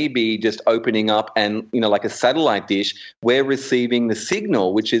heart may be just opening up and, like a satellite dish, we're receiving the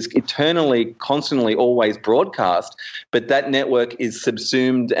signal, which is eternally, constantly, always broadcast. But that network is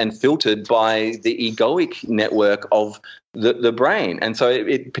subsumed and filtered by the egoic network of the brain. And so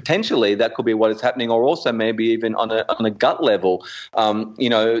it potentially that could be what is happening, or also maybe even on a gut level,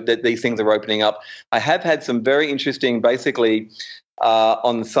 that these things are opening up. I have had some very interesting, basically,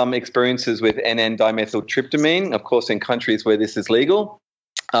 on some experiences with N,N-dimethyltryptamine, of course, in countries where this is legal.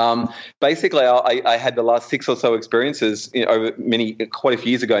 Basically, I had the last 6 or so experiences over quite a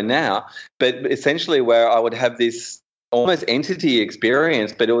few years ago now, but essentially where I would have this almost entity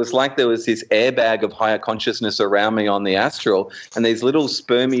experience, but it was like there was this airbag of higher consciousness around me on the astral, and these little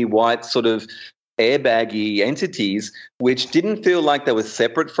spermy white sort of airbaggy entities, which didn't feel like they were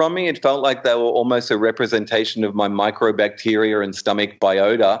separate from me. It felt like they were almost a representation of my microbacteria and stomach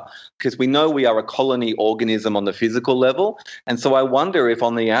biota, because we know we are a colony organism on the physical level. And so I wonder if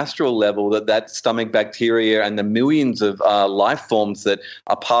on the astral level that stomach bacteria and the millions of life forms that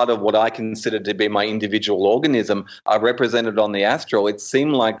are part of what I consider to be my individual organism are represented on the astral. It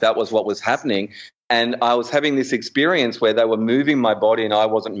seemed like that was what was happening. And I was having this experience where they were moving my body and I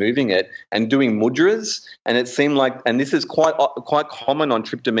wasn't moving it, and doing mudras. And it seemed like, and this is quite common on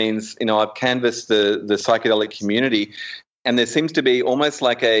tryptamines. I've canvassed the psychedelic community, and there seems to be almost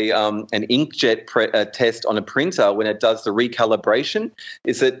like an inkjet test on a printer when it does the recalibration.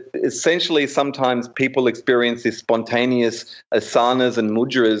 Is that essentially sometimes people experience this spontaneous asanas and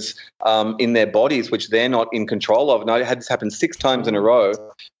mudras in their bodies, which they're not in control of. And I had this happen 6 times in a row.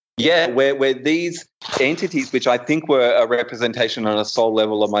 Yeah, where these entities, which I think were a representation on a soul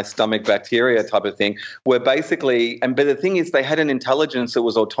level of my stomach bacteria type of thing, were basically, but the thing is, they had an intelligence that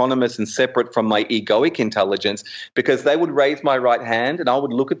was autonomous and separate from my egoic intelligence, because they would raise my right hand and I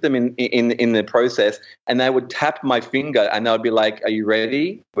would look at them in the process, and they would tap my finger and they would be like, "Are you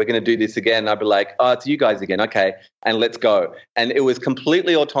ready? We're going to do this again." And I'd be like, "Oh, it's you guys again. Okay. And let's go." And it was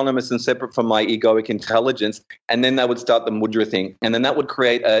completely autonomous and separate from my egoic intelligence. And then they would start the mudra thing. And then that would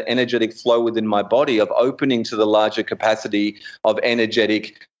create an energetic flow within my body of opening to the larger capacity of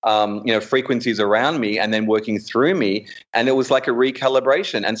energetic frequencies around me and then working through me. And it was like a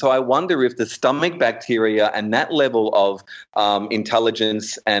recalibration. And so I wonder if the stomach bacteria and that level of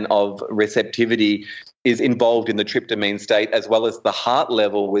intelligence and of receptivity is involved in the tryptamine state, as well as the heart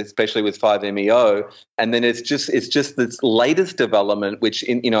level, especially with 5-MeO. And then it's just this latest development, which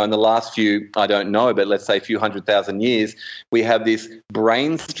in the last few, I don't know, but let's say a few 100,000 years, we have this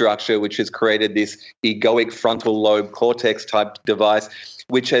brain structure which has created this egoic frontal lobe cortex type device,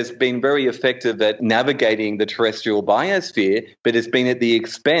 which has been very effective at navigating the terrestrial biosphere, but has been at the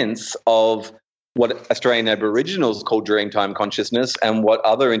expense of what Australian Aboriginals call Dreamtime consciousness and what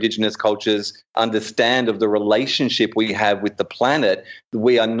other Indigenous cultures understand of the relationship we have with the planet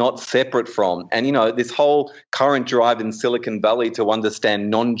we are not separate from. And, this whole current drive in Silicon Valley to understand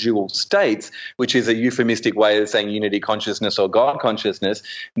non-dual states, which is a euphemistic way of saying unity consciousness or God consciousness,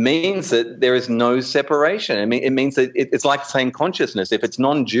 means that there is no separation. I mean, it means that it's like saying consciousness. If it's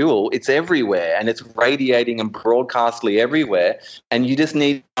non-dual, it's everywhere and it's radiating and broadcastly everywhere. And you just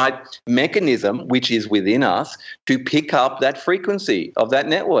need a mechanism, which is within us, to pick up that frequency of that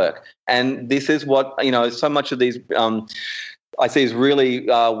network. And this is what, so much of these I see as really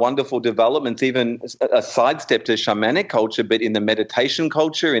wonderful developments, even a sidestep to shamanic culture, but in the meditation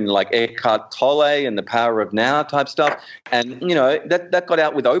culture, in like Eckhart Tolle and the Power of Now type stuff. And, that got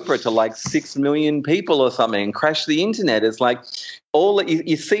out with Oprah to like 6 million people or something and crashed the internet. It's like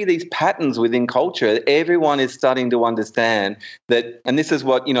you see these patterns within culture. Everyone is starting to understand that, and this is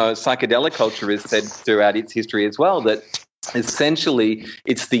what, psychedelic culture has said throughout its history as well, that essentially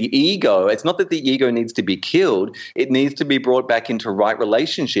it's the ego. It's not that the ego needs to be killed. It needs to be brought back into right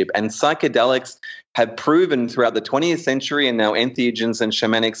relationship. And psychedelics have proven throughout the 20th century, and now entheogens and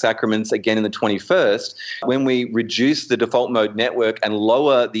shamanic sacraments again in the 21st, when we reduce the default mode network and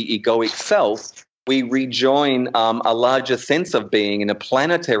lower the egoic self, we rejoin a larger sense of being and a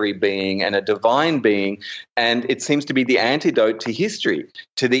planetary being and a divine being. And it seems to be the antidote to history,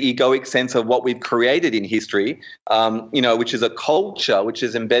 to the egoic sense of what we've created in history, which is a culture which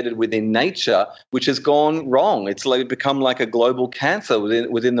is embedded within nature, which has gone wrong. It's become like a global cancer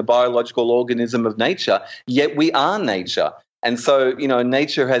within the biological organism of nature, yet we are nature. And so,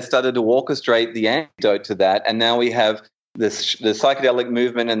 nature has started to orchestrate the antidote to that. And now we have the psychedelic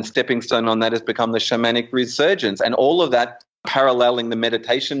movement, and the stepping stone on that has become the shamanic resurgence, and all of that paralleling the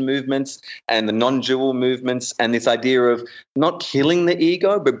meditation movements and the non-dual movements, and this idea of not killing the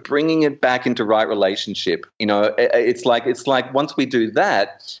ego but bringing it back into right relationship. It's like once we do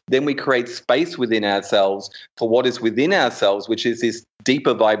that, then we create space within ourselves for what is within ourselves, which is this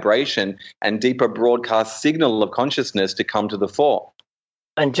deeper vibration and deeper broadcast signal of consciousness to come to the fore.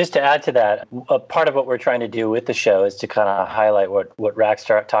 And just to add to that, a part of what we're trying to do with the show is to kind of highlight what Rack's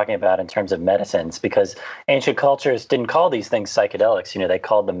talking about in terms of medicines, because ancient cultures didn't call these things psychedelics. They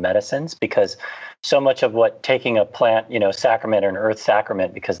called them medicines, because so much of what taking a plant, sacrament or an earth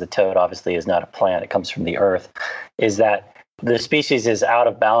sacrament, because the toad obviously is not a plant, it comes from the earth, is that the species is out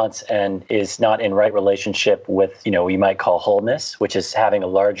of balance and is not in right relationship with, we might call wholeness, which is having a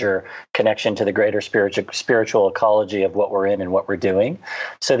larger connection to the greater spiritual ecology of what we're in and what we're doing.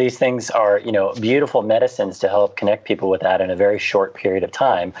 So these things are, beautiful medicines to help connect people with that in a very short period of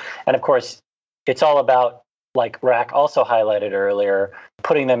time. And of course, it's all about like Rack also highlighted earlier,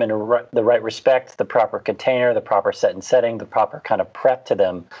 putting them in the right respect, the proper container, the proper set and setting, the proper kind of prep to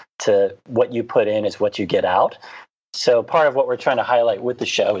them, to what you put in is what you get out. So part of what we're trying to highlight with the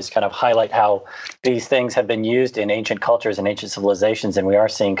show is kind of highlight how these things have been used in ancient cultures and ancient civilizations. And we are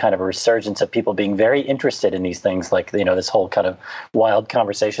seeing kind of a resurgence of people being very interested in these things. Like, this whole kind of wild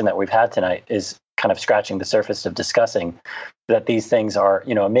conversation that we've had tonight is kind of scratching the surface of discussing that these things are,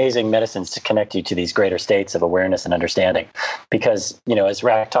 amazing medicines to connect you to these greater states of awareness and understanding. Because, as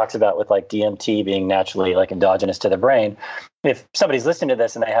Rack talks about with like DMT being naturally like endogenous to the brain, if somebody's listening to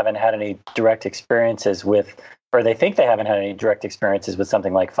this and they haven't had any direct experiences with, or they think they haven't had any direct experiences with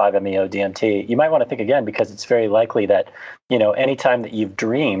something like 5-MeO DMT, you might want to think again, because it's very likely that, anytime that you've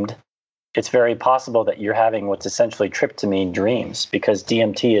dreamed, it's very possible that you're having what's essentially tryptamine dreams, because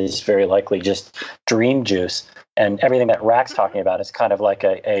DMT is very likely just dream juice. And everything that Rack's talking about is kind of like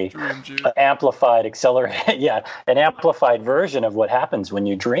a amplified, accelerated, an amplified version of what happens when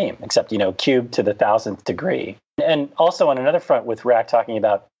you dream, except, cubed to the 1,000th degree. And also on another front, with Rack talking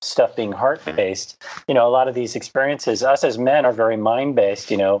about stuff being heart-based, a lot of these experiences, us as men are very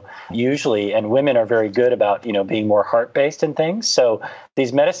mind-based, usually, and women are very good about, being more heart-based and things. So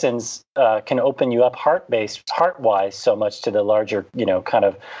these medicines can open you up heart-based, heart-wise, so much to the larger, kind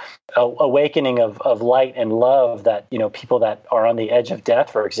of awakening of light and love that, people that are on the edge of death,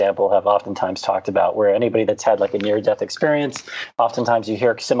 for example, have oftentimes talked about, where anybody that's had like a near-death experience, oftentimes you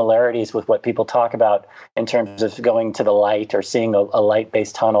hear similarities with what people talk about in terms of going to the light or seeing a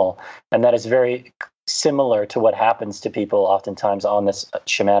light-based tunnel. And that is very similar to what happens to people oftentimes on this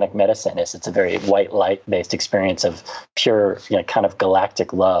shamanic medicine. It's a very white light-based experience of pure, kind of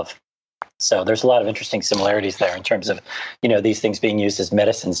galactic love. So there's a lot of interesting similarities there in terms of, these things being used as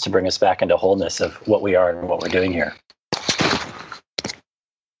medicines to bring us back into wholeness of what we are and what we're doing here.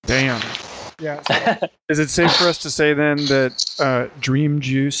 Damn. Yeah. So is it safe for us to say then that dream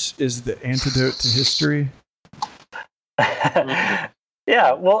juice is the antidote to history?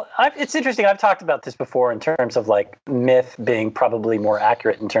 Yeah, well, it's interesting. I've talked about this before in terms of like myth being probably more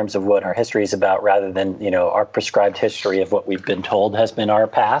accurate in terms of what our history is about, rather than our prescribed history of what we've been told has been our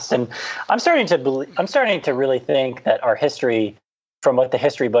past. And I'm starting to really think that our history, from what the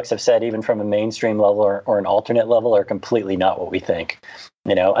history books have said, even from a mainstream level or an alternate level, are completely not what we think.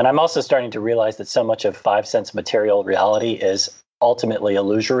 And I'm also starting to realize that so much of 5 sense material reality is ultimately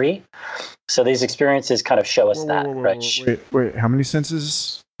illusory. So these experiences kind of show us right? Wait, how many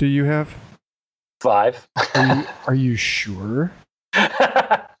senses do you have? 5. Are you sure?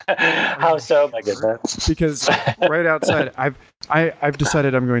 How so, my goodness? Because right outside, I've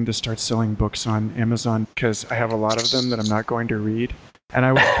decided I'm going to start selling books on Amazon, because I have a lot of them that I'm not going to read.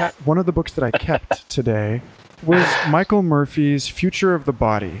 And one of the books that I kept today was Michael Murphy's Future of the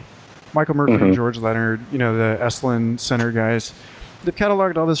Body. Michael Murphy and George Leonard, the Esalen Center guys, they've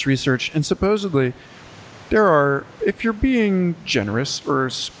cataloged all this research, and supposedly there are, if you're being generous or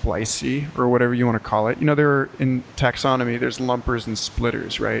splicey or whatever you want to call it, there are, in taxonomy, there's lumpers and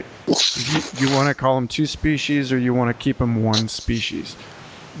splitters, right? You want to call them 2 species, or you want to keep them 1 species.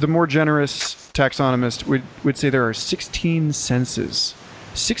 The more generous taxonomist would say there are 16 senses.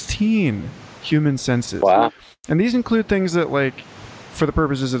 16 human senses. Wow. And these include things that, like, for the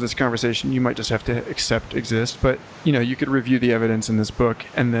purposes of this conversation, you might just have to accept exist, but you could review the evidence in this book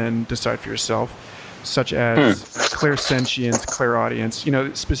and then decide for yourself, such as clairsentience, clairaudience,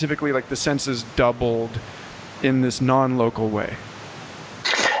 specifically like the senses doubled in this non-local way.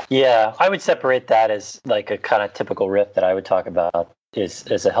 Yeah, I would separate that as like a kind of typical riff that I would talk about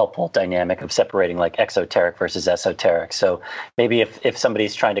is a helpful dynamic of separating like exoteric versus esoteric. So maybe if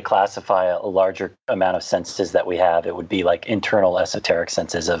somebody's trying to classify a larger amount of senses that we have, it would be like internal esoteric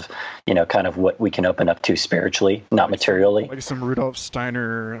senses of, kind of what we can open up to spiritually, not materially. Like some Rudolf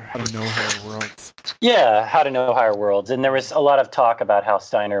Steiner, How to Know Higher Worlds. Yeah, How to Know Higher Worlds. And there was a lot of talk about how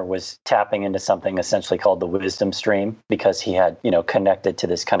Steiner was tapping into something essentially called the wisdom stream, because he had, connected to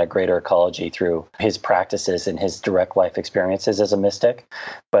this kind of greater ecology through his practices and his direct life experiences as a mystic.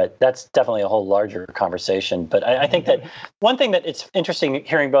 But that's definitely a whole larger conversation. But I think that one thing that it's interesting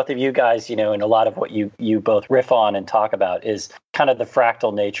hearing both of you guys, and a lot of what you both riff on and talk about is kind of the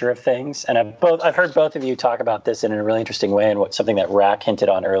fractal nature of things. And I've heard both of you talk about this in a really interesting way. And something that Rack hinted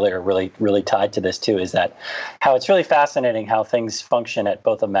on earlier, really tied to this too, is that how it's really fascinating how things function at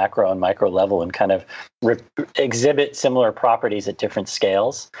both a macro and micro level and kind of exhibit similar properties at different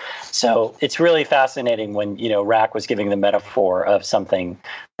scales. So it's really fascinating when, Rack was giving the metaphor of something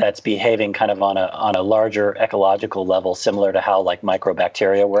that's behaving kind of on a larger ecological level, similar to how like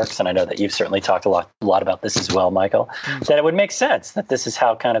microbacteria works. And I know that you've certainly talked a lot about this as well, Michael, that it would make sense that this is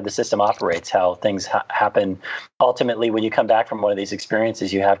how kind of the system operates, how things happen. Ultimately, when you come back from one of these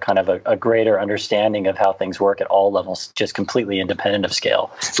experiences, you have kind of a greater understanding of how things work at all levels, just completely independent of scale,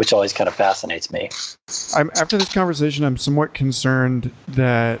 which always kind of fascinates me. After this conversation, I'm somewhat concerned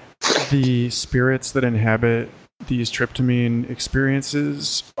that the spirits that inhabit these tryptamine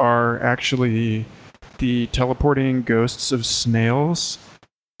experiences are actually the teleporting ghosts of snails,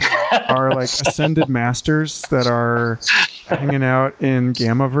 are like ascended masters that are hanging out in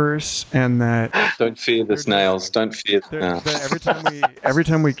Gammaverse, and that don't fear the snails. Don't fear them. Every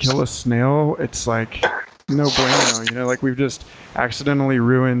time we kill a snail, it's like no bueno. You know, like we've just accidentally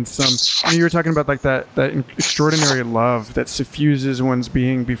ruined some. You were talking about like that extraordinary love that suffuses one's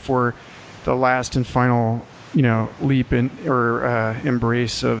being before the last and final, leap in or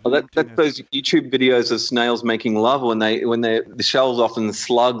embrace of. Well, that's those YouTube videos of snails making love when the shell's often the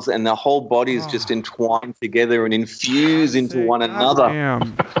slugs and the whole body is just entwined together and infused into one another.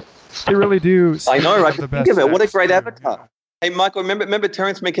 Damn. They really do. I know, right? Think of it. What a great avatar. Hey, Michael, remember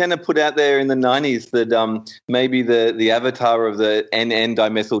Terence McKenna put out there in the 90s that maybe the avatar of the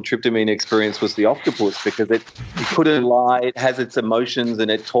N-dimethyltryptamine experience was the octopus because it couldn't lie, it has its emotions,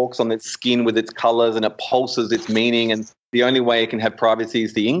 and it talks on its skin with its colors, and it pulses its meaning, and the only way it can have privacy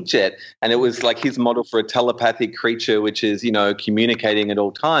is the inkjet. And it was like his model for a telepathic creature, which is, communicating at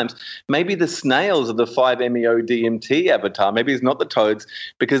all times. Maybe the snails are the 5-MeO DMT avatar. Maybe it's not the toads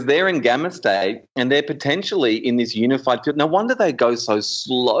because they're in gamma state and they're potentially in this unified field. No wonder they go so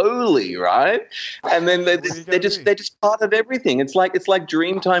slowly, right? And then they're just part of everything. It's like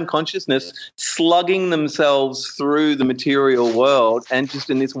dreamtime consciousness slugging themselves through the material world and just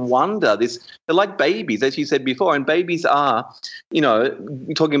in this wonder. They're like babies, as you said before, and babies are,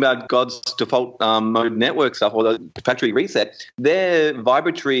 talking about God's default mode network stuff or the factory reset, they're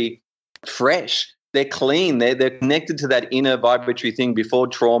vibratory fresh. They're clean. They're connected to that inner vibratory thing before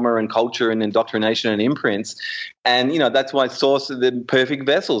trauma and culture and indoctrination and imprints. And, that's why Source are the perfect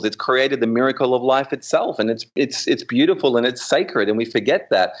vessels. It's created the miracle of life itself. And it's beautiful and it's sacred. And we forget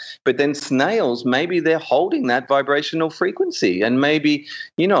that. But then snails, maybe they're holding that vibrational frequency. And maybe,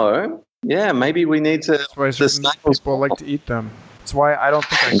 maybe we need to. That's why certain people like to eat them. That's why I don't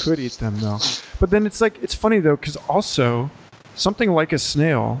think I could eat them, though. But then it's funny, though, because also something like a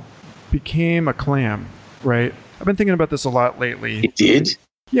snail became a clam, right? I've been thinking about this a lot lately. It did?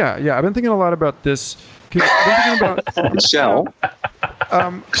 Yeah. I've been thinking a lot about this. I've been thinking about the shell.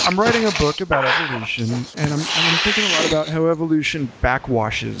 I'm writing a book about evolution, and I'm thinking a lot about how evolution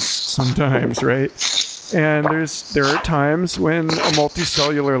backwashes sometimes, right? And there are times when a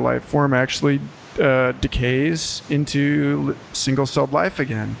multicellular life form actually decays into single-celled life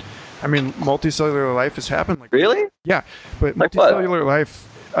again. I mean, multicellular life has happened. Really? Yeah, but multicellular life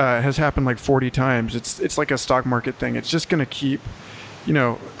has happened like 40 times. It's like a stock market thing. It's just going to keep,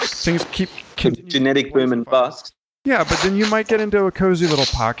 things keep genetic boom and bust. Yeah, but then you might get into a cozy little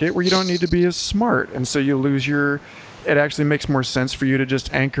pocket where you don't need to be as smart, and so you lose your. It actually makes more sense for you to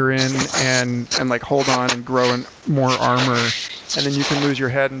just anchor in and like hold on and grow in more armor, and then you can lose your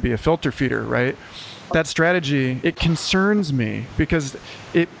head and be a filter feeder, right? That strategy, it concerns me because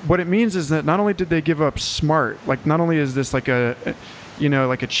what it means is that not only did they give up smart, like not only is this like a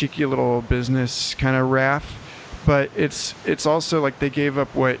cheeky little business kind of RAF, but it's also like they gave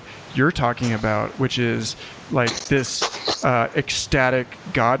up what you're talking about, which is like this ecstatic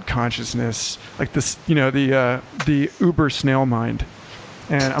God consciousness, like this, the uber snail mind.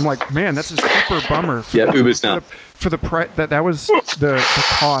 And I'm like, man, that's a super bummer. Uber snail. For the that was the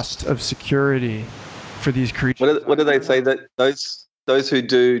cost of security for these creatures. What do they say that those who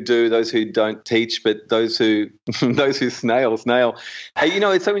do, those who don't teach, but those who snail. Hey,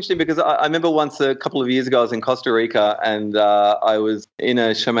 it's so interesting because I remember once a couple of years ago I was in Costa Rica and I was in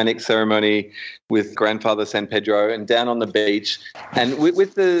a shamanic ceremony with Grandfather San Pedro and down on the beach, and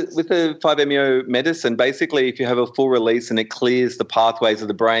with the 5-MeO medicine, basically if you have a full release and it clears the pathways of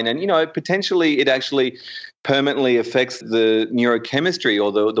the brain, and potentially it actually permanently affects the neurochemistry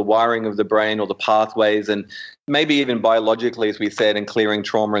or the wiring of the brain or the pathways, and maybe even biologically, as we said, and clearing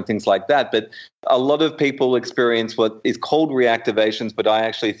trauma and things like that. But a lot of people experience what is called reactivations, but I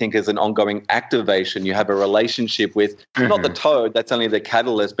actually think is an ongoing activation. You have a relationship with not the toad, that's only the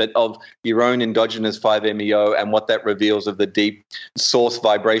catalyst, but of your own endogenous 5-MeO and what that reveals of the deep source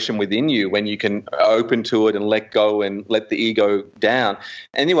vibration within you when you can open to it and let go and let the ego down.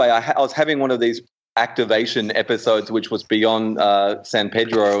 Anyway, I was having one of these activation episodes, which was beyond San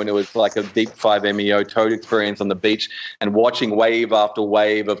Pedro, and it was like a deep 5-MeO toad experience on the beach, and watching wave after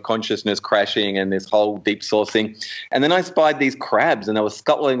wave of consciousness crashing and this whole deep sourcing. And then I spied these crabs, and they were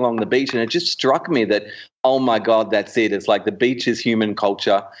scuttling along the beach, and it just struck me that, oh my God, that's it. It's like the beach is human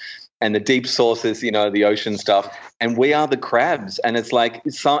culture, and the deep source is, the ocean stuff, and we are the crabs. And it's like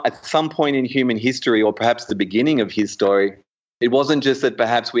at some point in human history, or perhaps the beginning of his story, it wasn't just that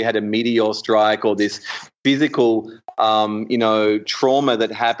perhaps we had a meteor strike or this physical, trauma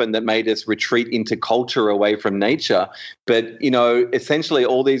that happened that made us retreat into culture away from nature. But, essentially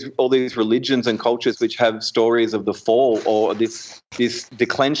all these religions and cultures which have stories of the fall or this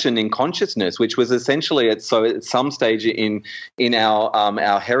declension in consciousness, which was essentially at some stage in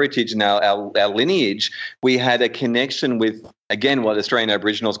our heritage and our lineage, we had a connection with, again, what Australian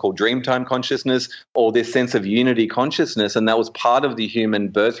Aboriginals call dreamtime consciousness, or this sense of unity consciousness, and that was part of the human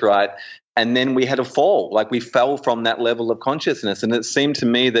birthright. And then we had a fall, like we fell from that level of consciousness. And it seemed to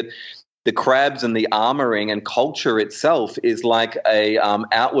me that the crabs and the armoring and culture itself is like a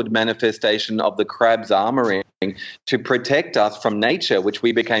outward manifestation of the crabs armoring to protect us from nature, which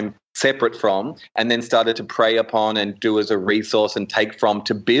we became separate from, and then started to prey upon and do as a resource and take from,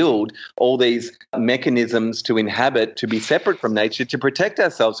 to build all these mechanisms to inhabit, to be separate from nature, to protect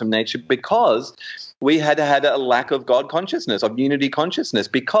ourselves from nature, because we had a lack of God consciousness, of unity consciousness.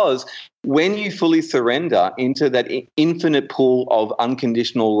 Because when you fully surrender into that infinite pool of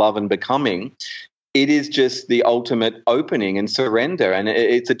unconditional love and becoming, it is just the ultimate opening and surrender, and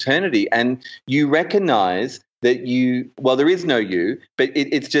it's eternity. And you recognize that there is no you, but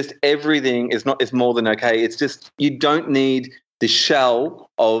it's just everything is more than okay. It's just, you don't need the shell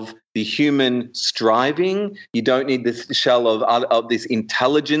of the human striving. You don't need this shell of this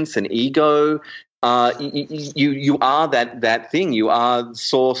intelligence and ego. You are that thing. You are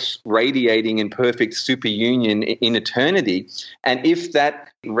source radiating in perfect superunion in eternity. And if that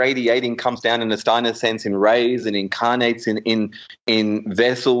radiating comes down in a Steiner sense in rays and incarnates in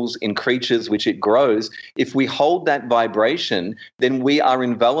vessels, in creatures which it grows, if we hold that vibration, then we are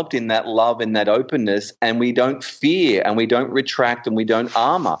enveloped in that love and that openness, and we don't fear and we don't retract and we don't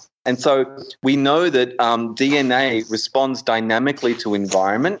armor. And so we know that DNA responds dynamically to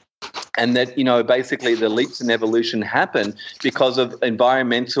environment, and that, basically the leaps in evolution happen because of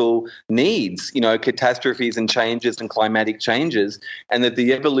environmental needs, catastrophes and changes and climatic changes, and that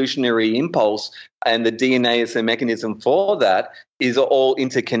the evolutionary impulse and the DNA as a mechanism for that is all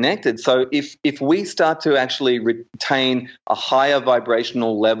interconnected. So if we start to actually retain a higher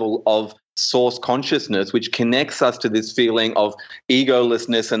vibrational level of source consciousness, which connects us to this feeling of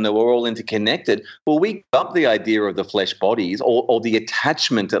egolessness and that we're all interconnected, well, we give up the idea of the flesh bodies, or the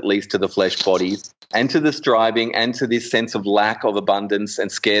attachment at least to the flesh bodies, and to the striving, and to this sense of lack of abundance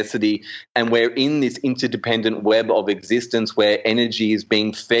and scarcity. And we're in this interdependent web of existence where energy is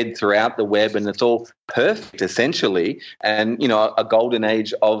being fed throughout the web, and it's all perfect essentially, and a golden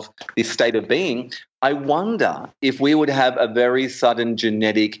age of this state of being. I wonder if we would have a very sudden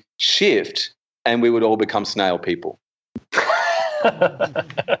genetic shift and we would all become snail people.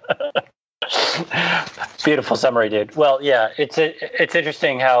 Beautiful summary, dude. Well, yeah, it's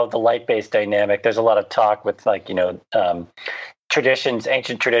interesting how the light-based dynamic, there's a lot of talk with traditions,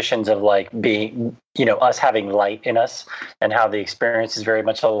 ancient traditions of being, us having light in us, and how the experience is very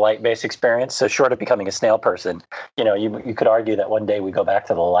much a light-based experience. So short of becoming a snail person, you could argue that one day we go back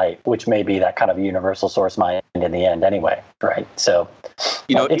to the light, which may be that kind of universal source mind in the end anyway, right? So,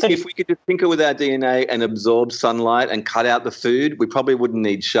 if we could just tinker with our DNA and absorb sunlight and cut out the food, we probably wouldn't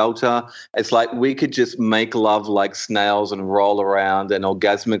need shelter. It's like we could just make love like snails and roll around and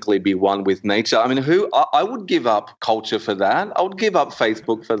orgasmically be one with nature. I mean, I would give up culture for that. I would give up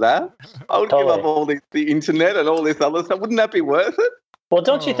Facebook for that. I would give up all the internet and all this other stuff. Wouldn't that be worth it? Well,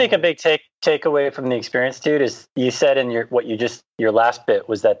 don't you think a big takeaway from the experience, dude, is you said in your last bit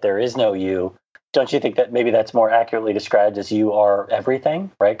was that there is no you. Don't you think that maybe that's more accurately described as you are everything,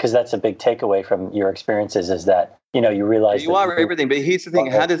 right? Because that's a big takeaway from your experiences, is that, you realize you are everything. But here's the thing: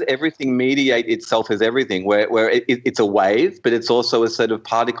 how does everything mediate itself as everything? Where it's a wave, but it's also a set of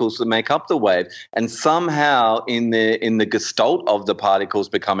particles that make up the wave. And somehow, in the gestalt of the particles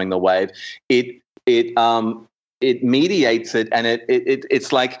becoming the wave, it mediates it, and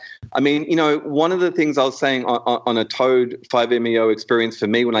it's like, I mean, one of the things I was saying on a toad 5-MeO experience for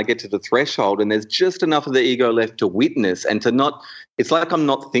me, when I get to the threshold and there's just enough of the ego left to witness and to not, it's like I'm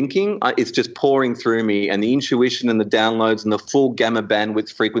not thinking, it's just pouring through me, and the intuition and the downloads and the full gamma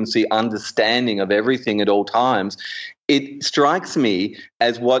bandwidth frequency understanding of everything at all times. it strikes me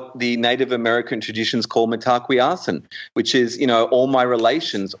as what the Native American traditions call mitaquiasan, which is, all my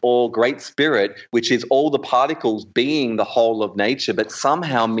relations, all great spirit, which is all the particles being the whole of nature, but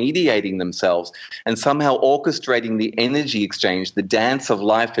somehow mediating themselves and somehow orchestrating the energy exchange, the dance of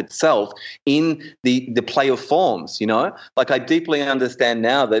life itself in the play of forms, Like I deeply understand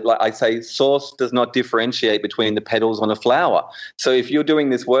now that, like I say, source does not differentiate between the petals on a flower. So if you're doing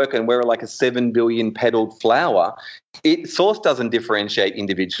this work and we're like a 7 billion petaled flower, source doesn't differentiate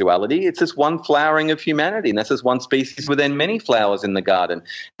individuality. It's just one flowering of humanity, and that's just one species within many flowers in the garden.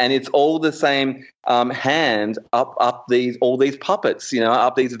 And it's all the same hand up all these puppets,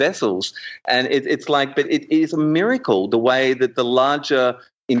 up these vessels. And it's like, but it is a miracle the way that the larger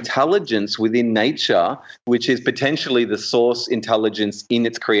intelligence within nature, which is potentially the source intelligence in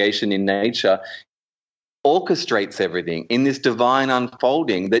its creation in nature, orchestrates everything in this divine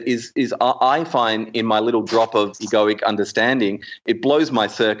unfolding that is I find in my little drop of egoic understanding, it blows my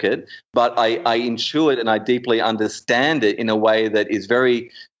circuit, but I intuit and I deeply understand it in a way that is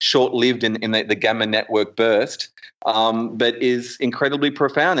very short-lived in the gamma network burst, but is incredibly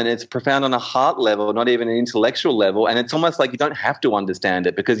profound. And it's profound on a heart level, not even an intellectual level. And it's almost like you don't have to understand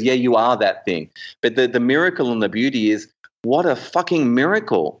it because, you are that thing. But the miracle and the beauty is, what a fucking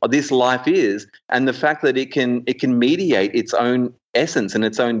miracle this life is, and the fact that it can mediate its own essence and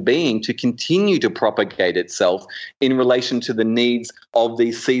its own being to continue to propagate itself in relation to the needs of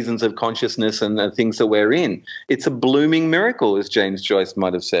these seasons of consciousness and the things that we're in. It's a blooming miracle, as James Joyce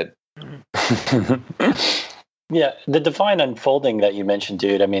might have said. Yeah, the divine unfolding that you mentioned,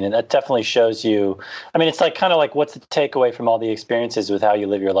 dude, I mean, that definitely shows you, I mean, it's like kind of like what's the takeaway from all the experiences with how you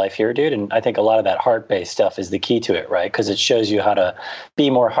live your life here, dude? And I think a lot of that heart-based stuff is the key to it, right? Because it shows you how to be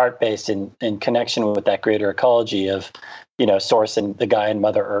more heart-based in connection with that greater ecology of, source and the guy and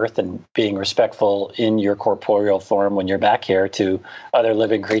Mother Earth, and being respectful in your corporeal form when you're back here to other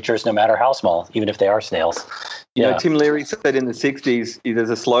living creatures, no matter how small, even if they are snails. Yeah. Tim Leary said in the 60s, there's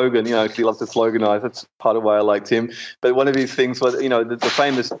a slogan, because he loves to sloganize. That's part of why I like Tim. But one of his things was, the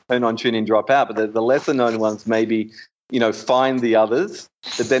famous turn on, tune in, drop out. But the lesser known ones maybe, find the others.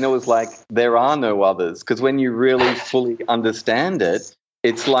 But then it was like, there are no others. Because when you really fully understand it,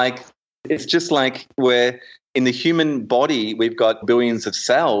 it's just like where in the human body, we've got billions of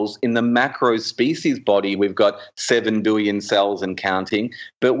cells. In the macro species body, we've got 7 billion cells and counting.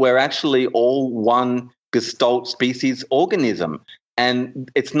 But we're actually all one Gestalt species organism.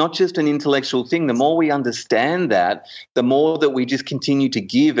 And it's not just an intellectual thing. The more we understand that, the more that we just continue to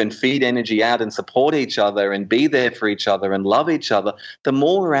give and feed energy out and support each other and be there for each other and love each other, the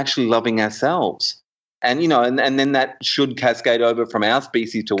more we're actually loving ourselves. And, and then that should cascade over from our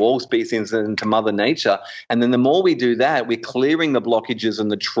species to all species and to Mother Nature. And then the more we do that, we're clearing the blockages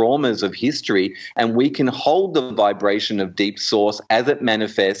and the traumas of history, and we can hold the vibration of deep source as it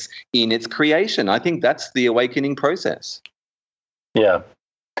manifests in its creation. I think that's the awakening process. Yeah.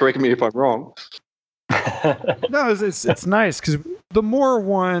 Correct me if I'm wrong. No, it's nice because the more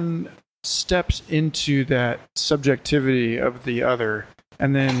one steps into that subjectivity of the other,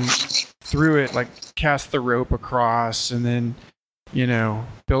 and then through it, like cast the rope across, and then,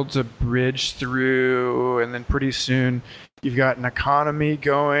 builds a bridge through, and then pretty soon you've got an economy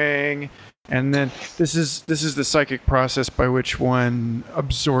going. And then this is the psychic process by which one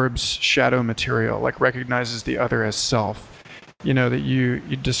absorbs shadow material, like recognizes the other as self. That you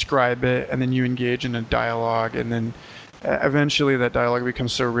describe it, and then you engage in a dialogue, and then eventually that dialogue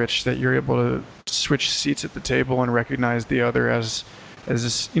becomes so rich that you're able to switch seats at the table and recognize the other as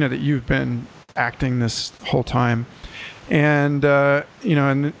this, that you've been acting this whole time. And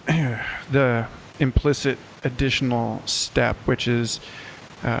and the implicit additional step, which is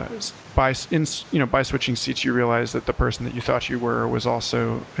by switching seats, you realize that the person that you thought you were was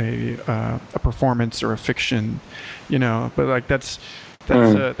also a performance or a fiction, but like that's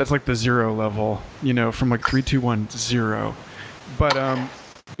like the zero level, from like 3, 2, 1, 0. But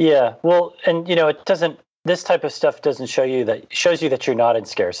yeah, well, and it doesn't. This type of stuff doesn't shows you that you're not in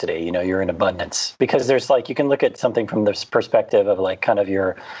scarcity. You're in abundance, because there's you can look at something from this perspective of kind of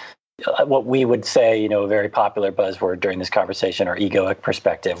your what we would say, a very popular buzzword during this conversation, or egoic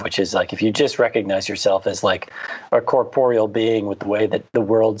perspective, which is if you just recognize yourself as a corporeal being with the way that the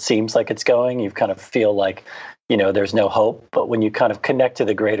world seems like it's going, you kind of feel there's no hope. But when you kind of connect to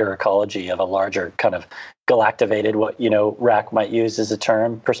the greater ecology of a larger kind of galactivated, what, Rack might use as a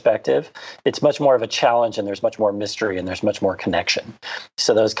term, perspective. It's much more of a challenge, and there's much more mystery, and there's much more connection.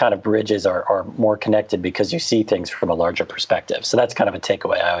 So those kind of bridges are more connected because you see things from a larger perspective. So that's kind of a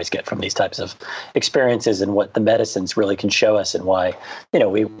takeaway I always get from these types of experiences, and what the medicines really can show us, and why,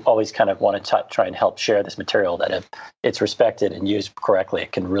 we always kind of want to try and help share this material, that if it's respected and used correctly,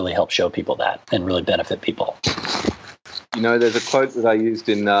 it can really help show people that and really benefit people. There's a quote that I used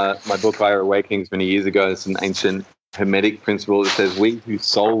in my book, Higher Awakenings, many years ago. It's an ancient Hermetic principle that says, "We who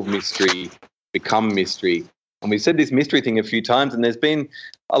solve mystery become mystery." And we've said this mystery thing a few times, and there's been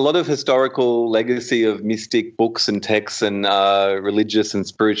a lot of historical legacy of mystic books and texts and religious and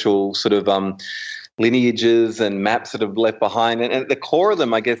spiritual sort of lineages and maps that have left behind. And at the core of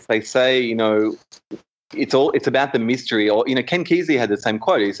them, I guess they say, it's about the mystery. Or, Ken Kesey had the same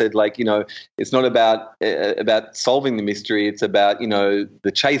quote. He said, it's not about solving the mystery. It's about,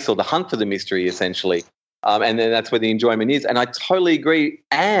 the chase or the hunt for the mystery, essentially. And then that's where the enjoyment is. And I totally agree.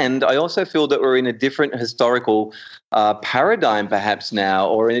 And I also feel that we're in a different historical paradigm perhaps now,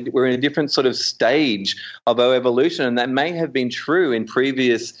 or we're in a different sort of stage of our evolution. And that may have been true in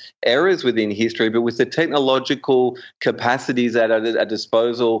previous eras within history, but with the technological capacities at our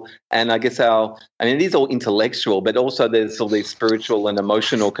disposal, and I guess it is all intellectual, but also there's all these spiritual and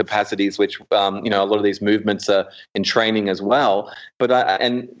emotional capacities, which, a lot of these movements are in training as well. But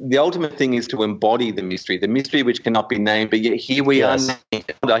and the ultimate thing is to embody the mystery which cannot be named, but yet here we are.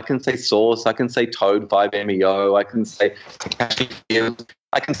 I can say source, I can say toad 5-MeO, I can say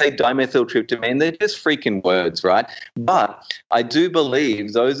I can say dimethyltryptamine. They're just freaking words, right? But I do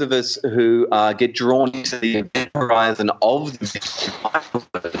believe those of us who get drawn into the event horizon of the mystery.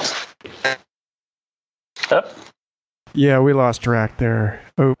 Yeah, we lost Rack there.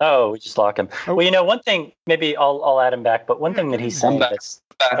 Oh, we just lost him. Oh. Well, one thing, maybe I'll add him back, but one thing that he's saying that's...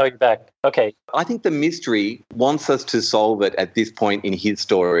 Oh, you're back. Okay. I think the mystery wants us to solve it at this point in his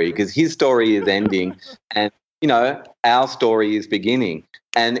story, because his story is ending and, our story is beginning.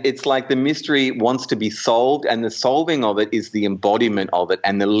 And it's like the mystery wants to be solved, and the solving of it is the embodiment of it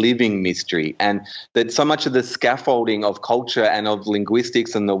and the living mystery. And that so much of the scaffolding of culture and of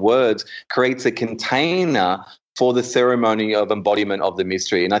linguistics and the words creates a container for the ceremony of embodiment of the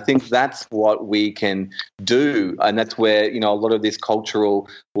mystery. And I think that's what we can do. And that's where, a lot of this cultural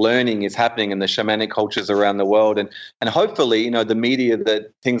learning is happening in the shamanic cultures around the world. And hopefully, the media,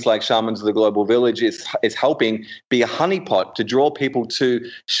 that things like Shamans of the Global Village is helping be a honeypot to draw people to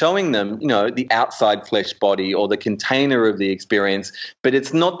showing them, the outside flesh body or the container of the experience. But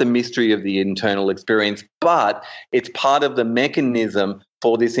it's not the mystery of the internal experience, but it's part of the mechanism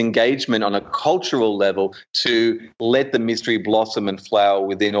for this engagement on a cultural level to let the mystery blossom and flower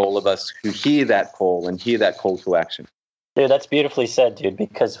within all of us who hear that call and hear that call to action. Dude, that's beautifully said, dude,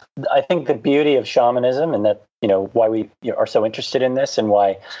 because I think the beauty of shamanism, and that, why we are so interested in this, and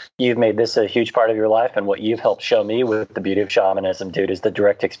why you've made this a huge part of your life, and what you've helped show me with the beauty of shamanism, dude, is the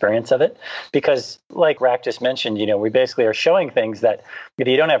direct experience of it. Because like Rack just mentioned, we basically are showing things that if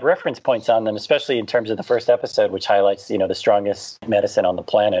you don't have reference points on them, especially in terms of the first episode, which highlights, the strongest medicine on the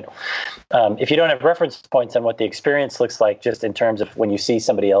planet. If you don't have reference points on what the experience looks like, just in terms of when you see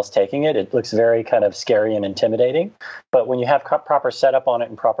somebody else taking it, it looks very kind of scary and intimidating. But when you have proper setup on it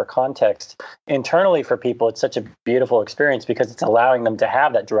and proper context internally for people, it's such a beautiful experience, because it's allowing them to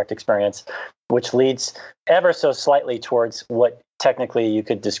have that direct experience, which leads ever so slightly towards what technically you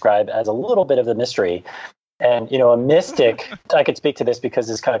could describe as a little bit of the mystery. And, a mystic, I could speak to this because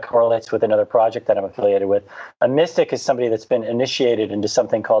this kind of correlates with another project that I'm affiliated with. A mystic is somebody that's been initiated into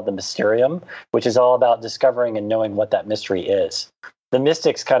something called the mysterium, which is all about discovering and knowing what that mystery is. The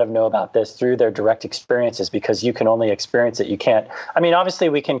mystics kind of know about this through their direct experiences, because you can only experience it. You can't. Obviously,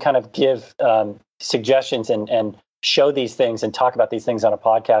 we can kind of give suggestions and show these things and talk about these things on a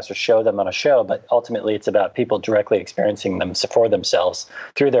podcast or show them on a show, but ultimately it's about people directly experiencing them for themselves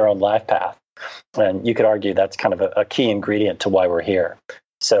through their own life path. And you could argue that's kind of a key ingredient to why we're here.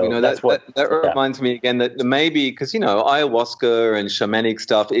 So that reminds me again that maybe, because, ayahuasca and shamanic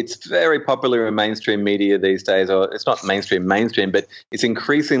stuff, it's very popular in mainstream media these days, or it's not mainstream, but it's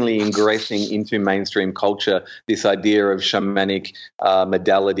increasingly ingressing into mainstream culture, this idea of shamanic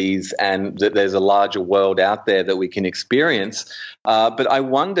modalities, and that there's a larger world out there that we can experience. But I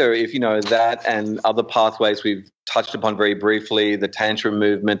wonder if, that and other pathways we've touched upon very briefly, the Tantra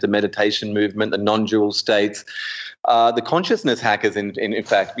movement, the meditation movement, the non-dual states, the consciousness hackers, in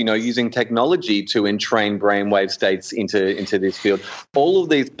fact, using technology to entrain brainwave states into this field. All of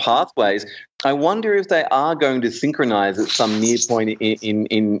these pathways I wonder if they are going to synchronize at some near point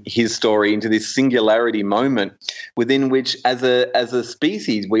in his story into this singularity moment within which, as a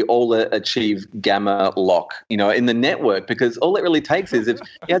species, we all achieve gamma lock, in the network, because all it really takes is if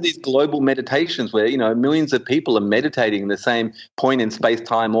you have these global meditations where, millions of people are meditating in the same point in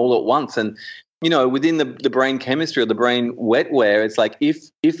space-time all at once. And within the brain chemistry or the brain wetware, it's like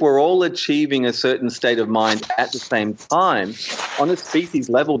if we're all achieving a certain state of mind at the same time, on a species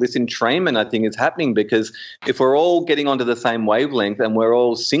level, this entrainment, I think, is happening, because if we're all getting onto the same wavelength and we're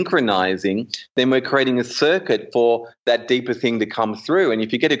all synchronizing, then we're creating a circuit for that deeper thing to come through. And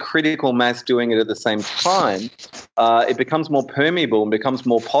if you get a critical mass doing it at the same time, it becomes more permeable and becomes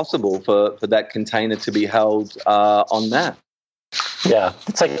more possible for that container to be held on that. Yeah,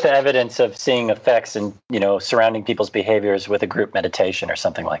 it's like the evidence of seeing effects in, surrounding people's behaviors with a group meditation or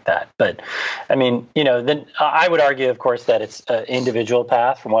something like that. But I mean, then I would argue, of course, that it's an individual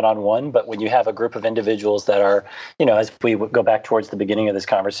path from one-on-one. But when you have a group of individuals that are, as we go back towards the beginning of this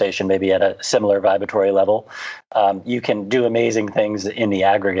conversation, maybe at a similar vibratory level, you can do amazing things in the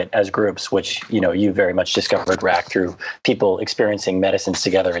aggregate as groups, which, you very much discovered, Rack, through people experiencing medicines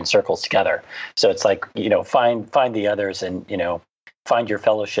together in circles together. So it's like, find the others and, find your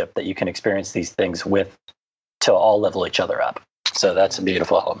fellowship that you can experience these things with to all level each other up. So that's a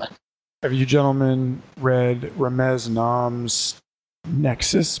beautiful element. Have you gentlemen read Ramez Nam's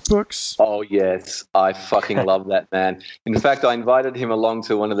Nexus books? Oh, yes. I fucking love that man. In fact, I invited him along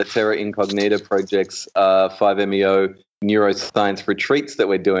to one of the Terra Incognita projects, 5MEO neuroscience retreats that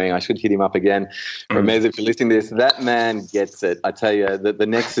we're doing. I should hit him up again. Ramez, if you're listening to this, that man gets it. I tell you, the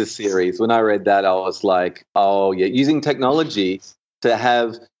Nexus series, when I read that, I was like, oh, yeah, using technology to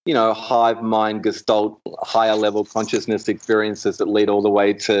have, hive mind, gestalt, higher level consciousness experiences that lead all the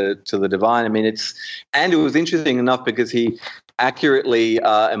way to the divine. I mean, it was interesting enough because he accurately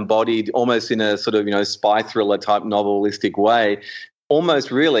embodied, almost in a sort of, spy thriller type novelistic way,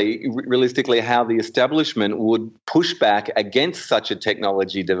 almost really realistically how the establishment would push back against such a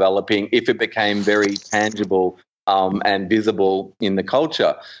technology developing if it became very tangible and visible in the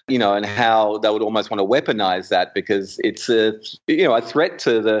culture, and how they would almost want to weaponize that because it's a threat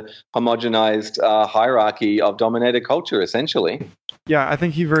to the homogenized hierarchy of dominated culture, essentially. Yeah, I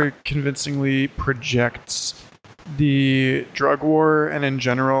think he very convincingly projects the drug war and in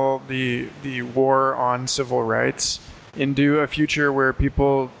general the war on civil rights into a future where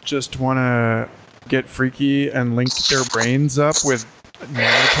people just want to get freaky and link their brains up with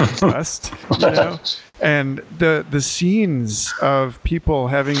nanotone dust, And the scenes of people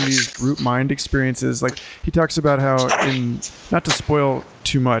having these group mind experiences, like he talks about how not to spoil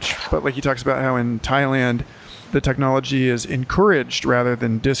too much, but like he talks about how in Thailand the technology is encouraged rather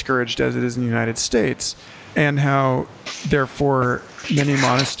than discouraged as it is in the United States, and how therefore many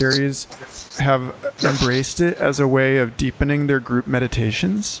monasteries have embraced it as a way of deepening their group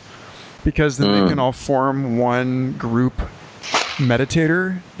meditations, because then they can all form one group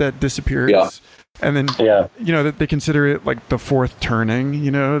meditator that disappears. Yeah. And then, that they consider it like the fourth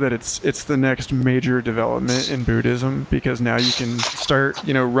turning, that it's the next major development in Buddhism, because now you can start,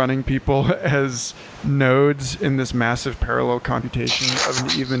 running people as nodes in this massive parallel computation of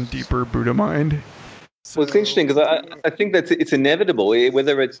an even deeper Buddha mind. Well, it's interesting because I think that it's inevitable,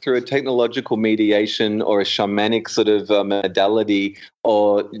 whether it's through a technological mediation or a shamanic sort of modality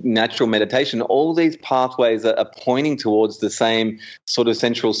or natural meditation. All these pathways are pointing towards the same sort of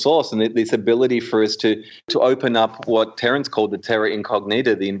central source, and this ability for us to open up what Terence called the terra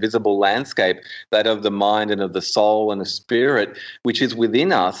incognita, the invisible landscape, that of the mind and of the soul and the spirit, which is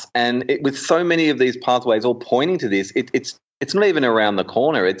within us. And with so many of these pathways all pointing to this, it's not even around the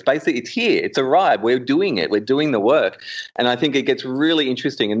corner. It's here. It's arrived. We're doing it. We're doing the work. And I think it gets really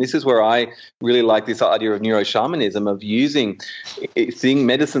interesting. And this is where I really like this idea of neuroshamanism, of seeing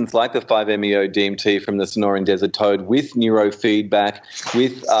medicines like the 5-MeO DMT from the Sonoran Desert Toad with neurofeedback,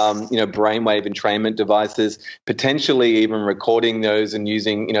 with brainwave entrainment devices, potentially even recording those and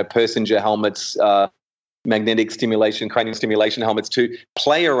using passenger helmets, magnetic stimulation, cranial stimulation helmets to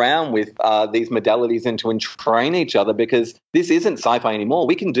play around with these modalities and to entrain each other, because this isn't sci-fi anymore.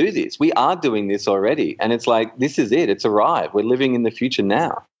 We can do this. We are doing this already. And it's like, this is it. It's arrived. We're living in the future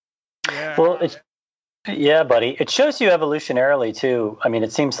now. Yeah. Well, yeah, buddy. It shows you evolutionarily, too. I mean,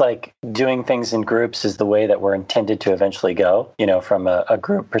 it seems like doing things in groups is the way that we're intended to eventually go, from a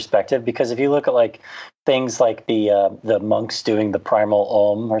group perspective. Because if you look at things like the monks doing the primal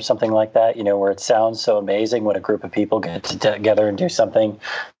Om or something like that, where it sounds so amazing when a group of people get together and do something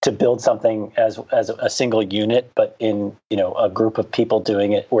to build something as a single unit, but in a group of people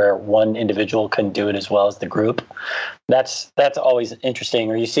doing it where one individual can do it as well as the group. That's always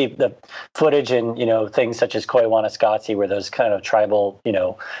interesting. Or you see the footage in things such as Koiwanascati, where those kind of tribal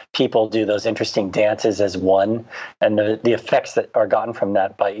people do those interesting dances as one, and the effects that are gotten from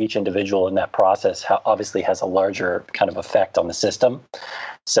that by each individual in that process obviously has a larger kind of effect on the system.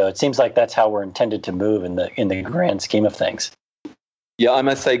 So it seems like that's how we're intended to move in the grand scheme of things. Yeah, I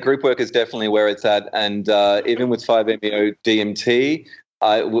must say group work is definitely where it's at. And even with 5-MeO DMT,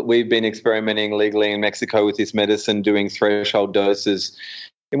 we've been experimenting legally in Mexico with this medicine, doing threshold doses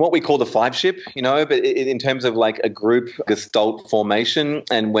in what we call the 5-ship, but in terms of like a group gestalt formation.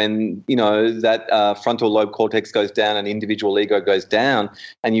 And when, that frontal lobe cortex goes down and individual ego goes down,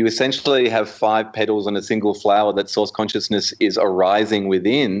 and you essentially have 5 petals on a single flower that source consciousness is arising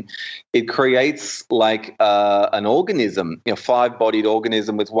within, it creates like an organism, 5-bodied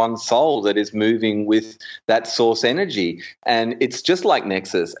organism with one soul that is moving with that source energy. And it's just like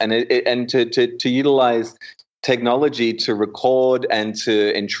Nexus. And to utilize technology to record and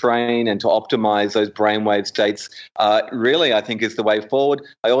to entrain and to optimize those brainwave states really, I think, is the way forward.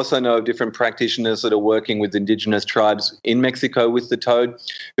 I also know of different practitioners that are working with indigenous tribes in Mexico with the toad,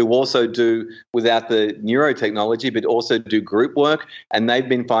 who also do, without the neurotechnology, but also do group work, and they've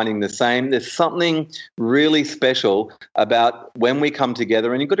been finding the same. There's something really special about when we come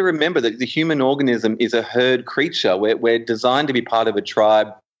together, and you've got to remember that the human organism is a herd creature. We're designed to be part of a tribe.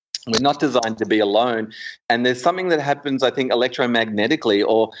 We're not designed to be alone. And there's something that happens, I think, electromagnetically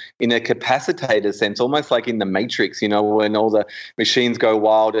or in a capacitator sense, almost like in the Matrix, when all the machines go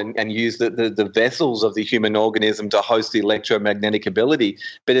wild and use the vessels of the human organism to host the electromagnetic ability.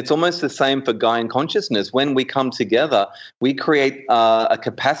 But it's almost the same for Gaian consciousness. When we come together, we create a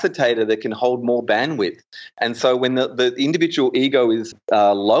capacitator that can hold more bandwidth. And so when the individual ego is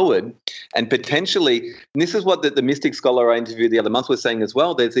lowered, and potentially, and this is what the mystic scholar I interviewed the other month was saying as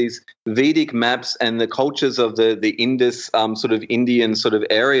well, there's these Vedic maps and the cultures of the Indus sort of Indian sort of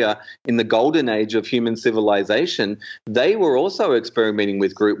area in the golden age of human civilization. They were also experimenting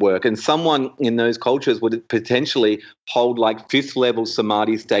with group work, and someone in those cultures would potentially hold like 5th level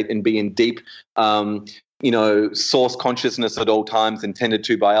samadhi state and be in deep source consciousness at all times, intended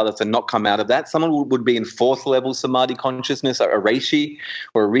to by others, and not come out of that. Someone would be in 4th level samadhi consciousness, a rishi,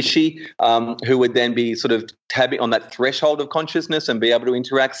 who would then be sort of tapping on that threshold of consciousness and be able to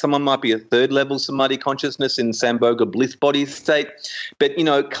interact. Someone might be a 3rd level samadhi consciousness in Sambhoga bliss body state. But,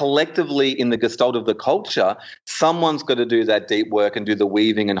 collectively in the gestalt of the culture, someone's got to do that deep work and do the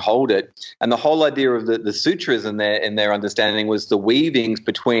weaving and hold it. And the whole idea of the sutras in their understanding was the weavings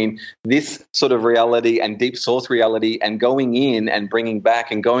between this sort of reality and deep source reality, and going in and bringing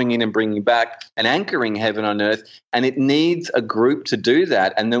back, and going in and bringing back, and anchoring heaven on earth. And it needs a group to do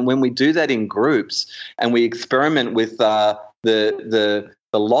that. And then when we do that in groups and we experiment with the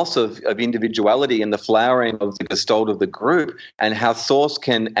loss of individuality and the flowering of the gestalt of the group, and how source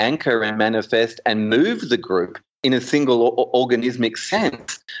can anchor and manifest and move the group in a single organismic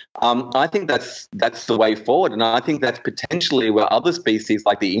sense, I think that's the way forward. And I think that's potentially where other species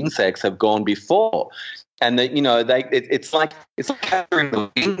like the insects have gone before. And that, it's like capturing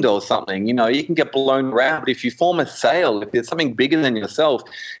the wind or something. You can get blown around, but if you form a sail, if there's something bigger than yourself,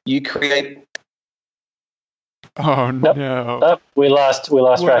 you create. Oh no! We lost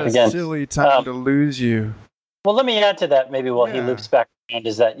track again. What a silly time to lose you. Well, let me add to that maybe while he loops back around,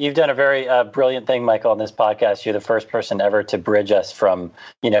 is that you've done a very brilliant thing, Michael, on this podcast. You're the first person ever to bridge us from,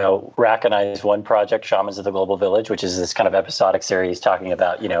 Rack and I's one project, Shamans of the Global Village, which is this kind of episodic series talking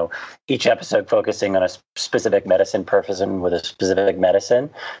about, each episode focusing on a specific medicine purpose and with a specific medicine,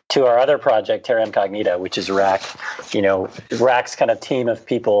 to our other project, Terra Incognita, which is Rack, Rack's kind of team of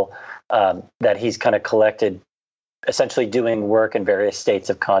people that he's kind of collected, essentially doing work in various states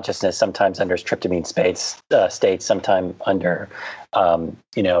of consciousness, sometimes under tryptamine states, sometimes under,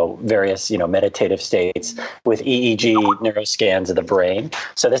 various, meditative states with EEG neuroscans of the brain.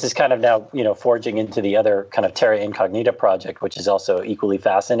 So this is kind of now, forging into the other kind of Terra Incognita project, which is also equally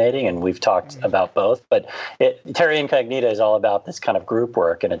fascinating. And we've talked about both, but Terra Incognita is all about this kind of group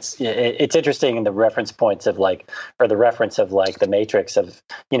work. And it's interesting in the reference points of the reference of the matrix of,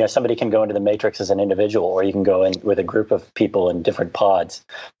 somebody can go into the matrix as an individual, or you can go in with a group of people in different pods,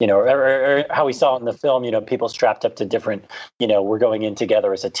 or how we saw in the film, people strapped up to different, we're going in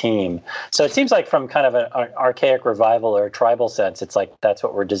together as a team. So it seems like from kind of an archaic revival or tribal sense, it's like that's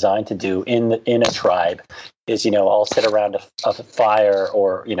what we're designed to do in a tribe, is, all sit around a fire,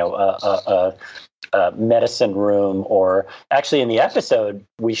 or, a medicine room. Or actually in the episode,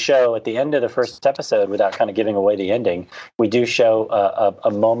 we show at the end of the first episode, without kind of giving away the ending, we do show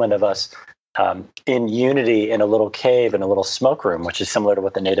a moment of us in unity in a little cave in a little smoke room, which is similar to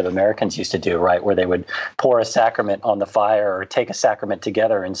what the Native Americans used to do, right? Where they would pour a sacrament on the fire, or take a sacrament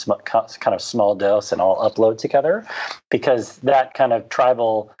together in kind of small dose and all upload together, because that kind of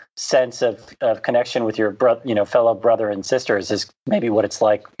tribal sense of connection with your fellow brother and sisters is maybe what it's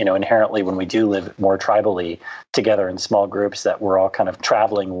like, inherently when we do live more tribally together in small groups that we're all kind of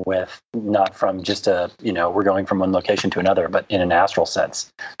traveling with, not from just we're going from one location to another, but in an astral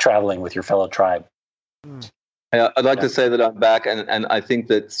sense, traveling with your fellow tribe. I'd like to say that I'm back, and I think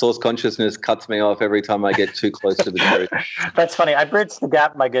that source consciousness cuts me off every time I get too close to the truth. That's funny. I bridged the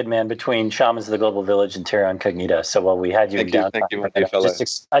gap, my good man, between Shamans of the Global Village and Terra Incognita. So while we had you in downtime, thank you, my dear fellow.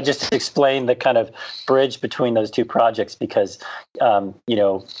 I just explained the kind of bridge between those two projects because,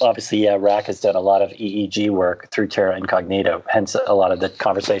 obviously, Rack has done a lot of EEG work through Terra Incognita, hence a lot of the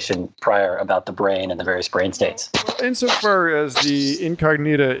conversation prior about the brain and the various brain states. Insofar as the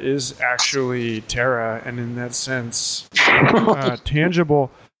Incognita is actually Terra, and in that sense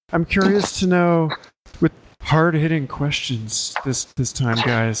tangible, I'm curious to know, with hard-hitting questions this time,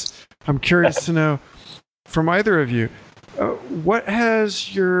 guys, I'm curious to know from either of you, what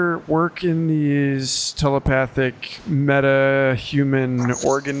has your work in these telepathic meta-human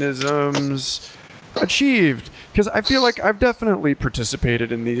organisms achieved? Because I feel like I've definitely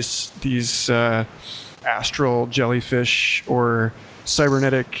participated in these astral jellyfish or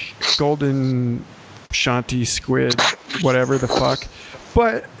cybernetic golden Shanti squid, whatever the fuck.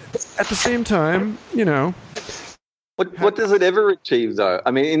 But at the same time, What does it ever achieve, though?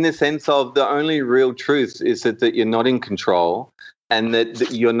 I mean, in the sense of the only real truth is that you're not in control, and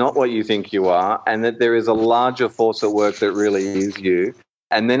that you're not what you think you are, and that there is a larger force at work that really is you.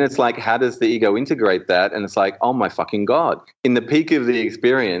 And then it's like, how does the ego integrate that? And it's like, oh my fucking God. In the peak of the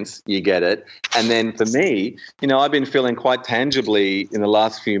experience, you get it. And then for me, I've been feeling quite tangibly in the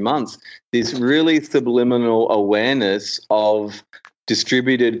last few months this really subliminal awareness of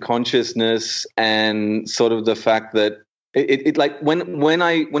distributed consciousness, and sort of the fact that it like when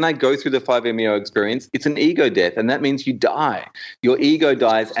I go through the 5-MeO experience, it's an ego death, and that means you die. Your ego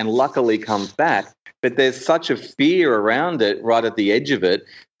dies and luckily comes back. But there's such a fear around it right at the edge of it,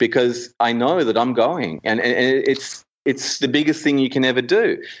 because I know that I'm going, and it's the biggest thing you can ever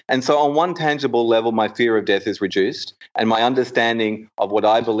do. And so on one tangible level, my fear of death is reduced, and my understanding of what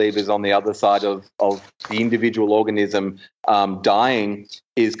I believe is on the other side of the individual organism dying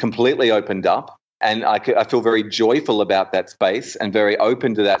is completely opened up. And I feel very joyful about that space and very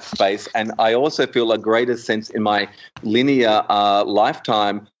open to that space. And I also feel a greater sense in my linear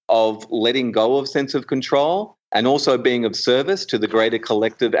lifetime of letting go of sense of control, and also being of service to the greater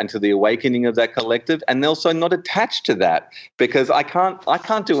collective and to the awakening of that collective, and also not attached to that, because I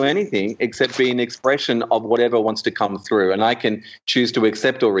can't do anything except be an expression of whatever wants to come through, and I can choose to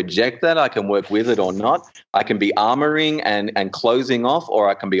accept or reject that. I can work with it or not. I can be armoring and closing off, or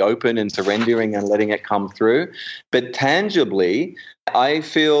I can be open and surrendering and letting it come through. But tangibly, I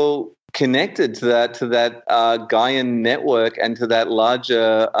feel connected to that Gaian network and to that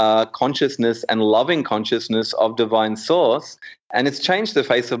larger consciousness and loving consciousness of divine source. And it's changed the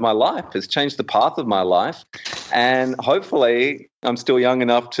face of my life. It's changed the path of my life. And hopefully I'm still young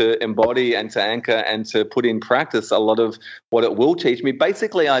enough to embody and to anchor and to put in practice a lot of what it will teach me.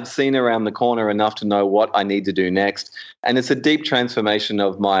 Basically, I've seen around the corner enough to know what I need to do next. And it's a deep transformation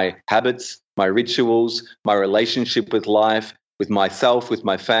of my habits, my rituals, my relationship with life, with myself, with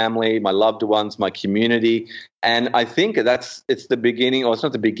my family, my loved ones, my community. And I think it's the beginning, or it's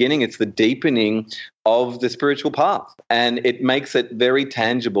not the beginning, it's the deepening of the spiritual path. And it makes it very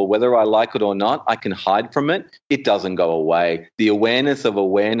tangible. Whether I like it or not, I can hide from it. It doesn't go away. The awareness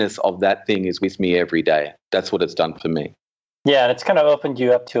of that thing is with me every day. That's what it's done for me. Yeah, and it's kind of opened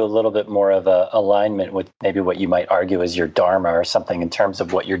you up to a little bit more of a alignment with maybe what you might argue is your dharma or something in terms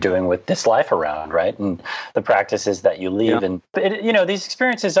of what you're doing with this life around, right? And the practices that you leave. Yeah. And these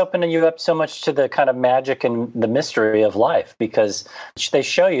experiences open you up so much to the kind of magic and the mystery of life, because they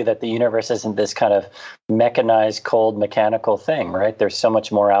show you that the universe isn't this kind of mechanized, cold, mechanical thing, right? There's so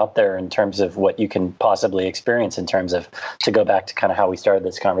much more out there in terms of what you can possibly experience, in terms of, to go back to kind of how we started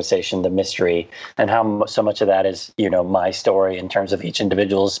this conversation, the mystery, and how so much of that is, my story in terms of each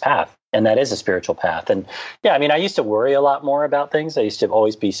individual's path. And that is a spiritual path. And yeah, I mean, I used to worry a lot more about things. I used to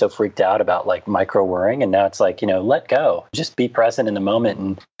always be so freaked out about like micro worrying. And now it's like, let go, just be present in the moment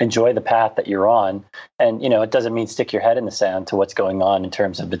and enjoy the path that you're on. And, it doesn't mean stick your head in the sand to what's going on in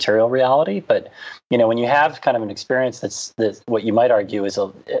terms of material reality. But, when you have kind of an experience that's what you might argue is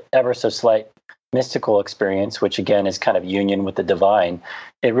a ever so slight mystical experience, which again is kind of union with the divine,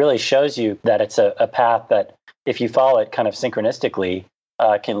 it really shows you that it's a path that if you follow it kind of synchronistically,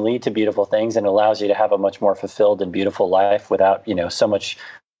 can lead to beautiful things and allows you to have a much more fulfilled and beautiful life without, so much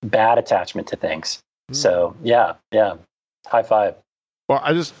bad attachment to things. So yeah. High five.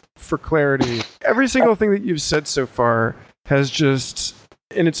 Well, for clarity, every single thing that you've said so far has just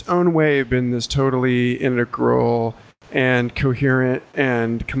in its own way been this totally integral and coherent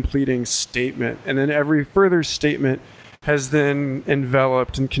and completing statement. And then every further statement has then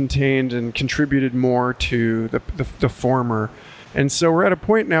enveloped and contained and contributed more to the former. And so we're at a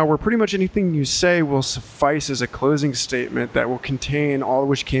point now where pretty much anything you say will suffice as a closing statement that will contain all of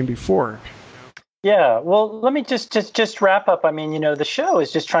which came before. Yeah, well, let me just wrap up. I mean, the show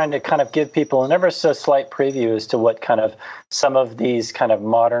is just trying to kind of give people an ever so slight preview as to what kind of some of these kind of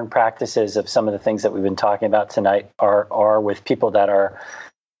modern practices of some of the things that we've been talking about tonight are with people that are,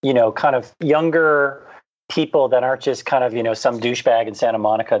 kind of younger people that aren't just kind of, some douchebag in Santa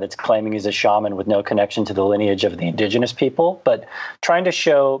Monica that's claiming he's a shaman with no connection to the lineage of the indigenous people, but trying to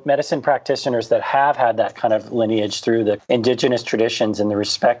show medicine practitioners that have had that kind of lineage through the indigenous traditions and the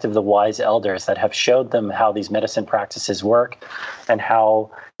respect of the wise elders that have showed them how these medicine practices work and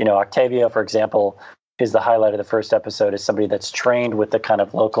how, Octavio, for example, is the highlight of the first episode, is somebody that's trained with the kind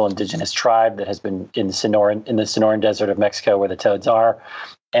of local indigenous tribe that has been in the Sonoran Desert of Mexico where the toads are.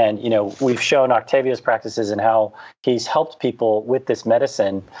 And, we've shown Octavio's practices and how he's helped people with this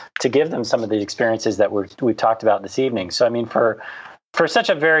medicine to give them some of the experiences that we've talked about this evening. So, I mean, for such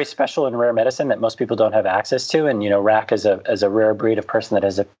a very special and rare medicine that most people don't have access to, and, Rack is a rare breed of person that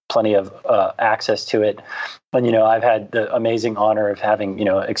has plenty of access to it. And, I've had the amazing honor of having,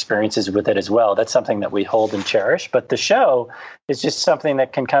 experiences with it as well. That's something that we hold and cherish. But the show is just something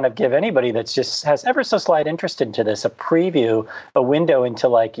that can kind of give anybody that's just has ever so slight interest into this a preview, a window into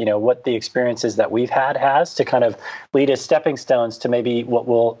like, what the experiences that we've had has to kind of lead as stepping stones to maybe what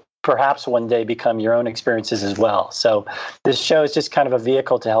will perhaps one day become your own experiences as well. So this show is just kind of a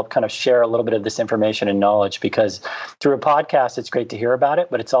vehicle to help kind of share a little bit of this information and knowledge, because through a podcast, it's great to hear about it,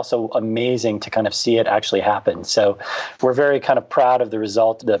 but it's also amazing to kind of see it actually happen. So we're very kind of proud of the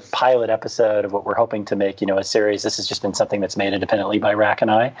result, the pilot episode of what we're hoping to make, a series. This has just been something that's made independently by Rack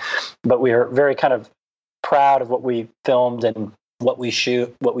and I, but we are very kind of proud of what we filmed and what we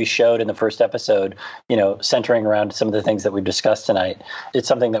showed in the first episode, centering around some of the things that we've discussed tonight. It's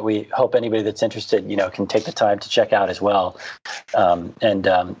something that we hope anybody that's interested, can take the time to check out as well. And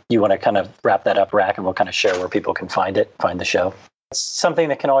you want to kind of wrap that up, Rack, and we'll kind of share where people can find the show. It's something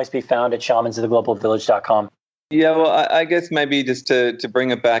that can always be found at shamansoftheglobalvillage.com. Yeah, well, I guess maybe just to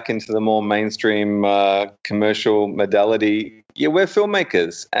bring it back into the more mainstream commercial modality, yeah, we're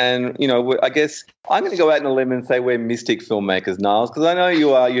filmmakers. And, I guess I'm going to go out on a limb and say we're mystic filmmakers, Niles, because I know you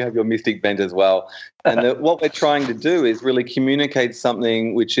have your mystic bent as well. And what we're trying to do is really communicate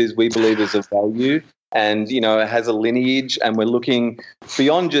something which is, we believe, is of value and, has a lineage. And we're looking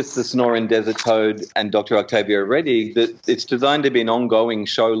beyond just the Sonoran Desert Toad and Dr. Octavio Reddy, that it's designed to be an ongoing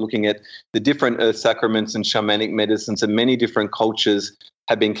show looking at the different earth sacraments and shamanic medicines and many different cultures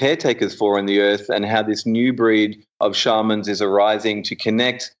have been caretakers for on the earth, and how this new breed of shamans is arising to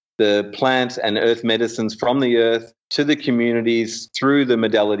connect the plant and earth medicines from the earth to the communities through the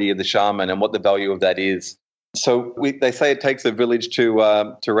modality of the shaman and what the value of that is. So they say it takes a village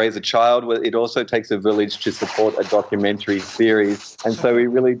to raise a child. Well, it also takes a village to support a documentary series. And so we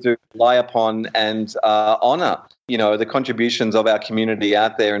really do rely upon and honor, the contributions of our community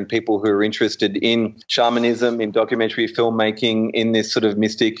out there and people who are interested in shamanism, in documentary filmmaking, in this sort of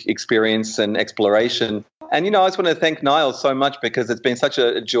mystic experience and exploration. And, I just want to thank Niles so much, because it's been such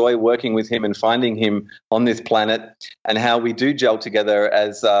a joy working with him and finding him on this planet, and how we do gel together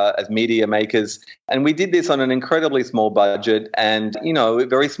as media makers. And we did this on an incredibly small budget and, a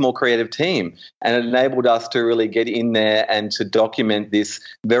very small creative team. And it enabled us to really get in there and to document this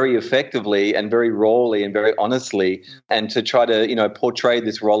very effectively and very rawly and very honestly, and to try to, portray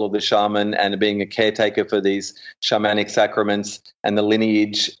this role of the shaman and being a caretaker for these shamanic sacraments and the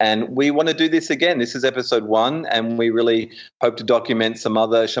lineage. And we want to do this again. This is episode 1, and we really hope to document some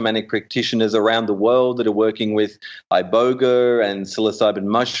other shamanic practitioners around the world that are working with iboga and psilocybin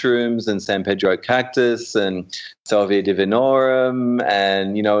mushrooms and San Pedro cactus and Salvia divinorum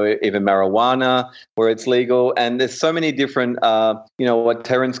and, even marijuana where it's legal. And there's so many different, what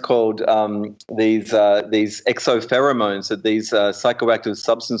Terence called these exopheromones, that these psychoactive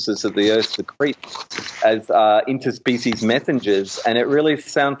substances that the earth secretes as interspecies messengers. And it really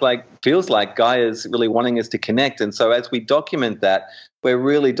feels like Gaia's really wanting us to connect. And so as we document that, we're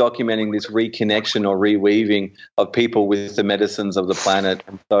really documenting this reconnection or reweaving of people with the medicines of the planet.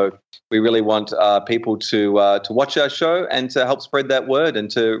 And so we really want people to watch our show and to help spread that word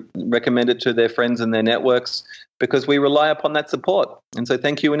and to recommend it to their friends and their networks, because we rely upon that support. And so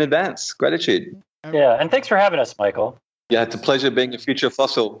thank you in advance. Gratitude. Yeah, and thanks for having us, Michael. Yeah, it's a pleasure being a future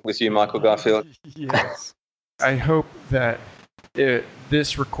fossil with you, Michael Garfield. Yes. I hope that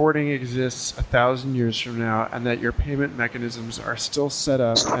this recording exists 1,000 years from now, and that your payment mechanisms are still set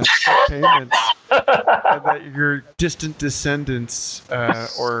up and payments, and that your distant descendants,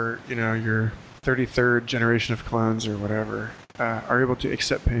 or your 33rd generation of clones or whatever, are able to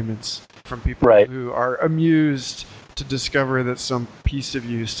accept payments from people who are amused to discover that some piece of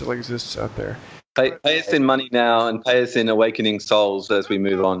you still exists out there. Pay us in money now and pay us in awakening souls as we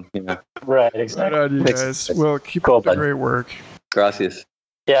move on. Right, exactly. Right on, you guys. Well, keep up the great work. Gracias.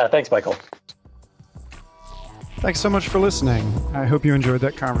 Yeah, thanks, Michael. Thanks so much for listening. I hope you enjoyed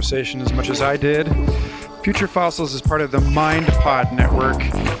that conversation as much as I did. Future Fossils is part of the MindPod Network,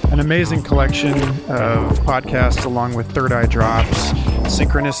 an amazing collection of podcasts along with Third Eye Drops,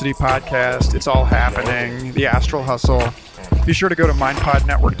 Synchronicity Podcast, It's All Happening, The Astral Hustle. Be sure to go to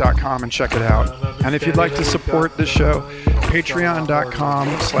mindpodnetwork.com and check it out. And if you'd like to support this show,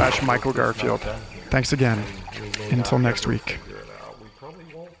 patreon.com/Michael Garfield. Thanks again. Until next week.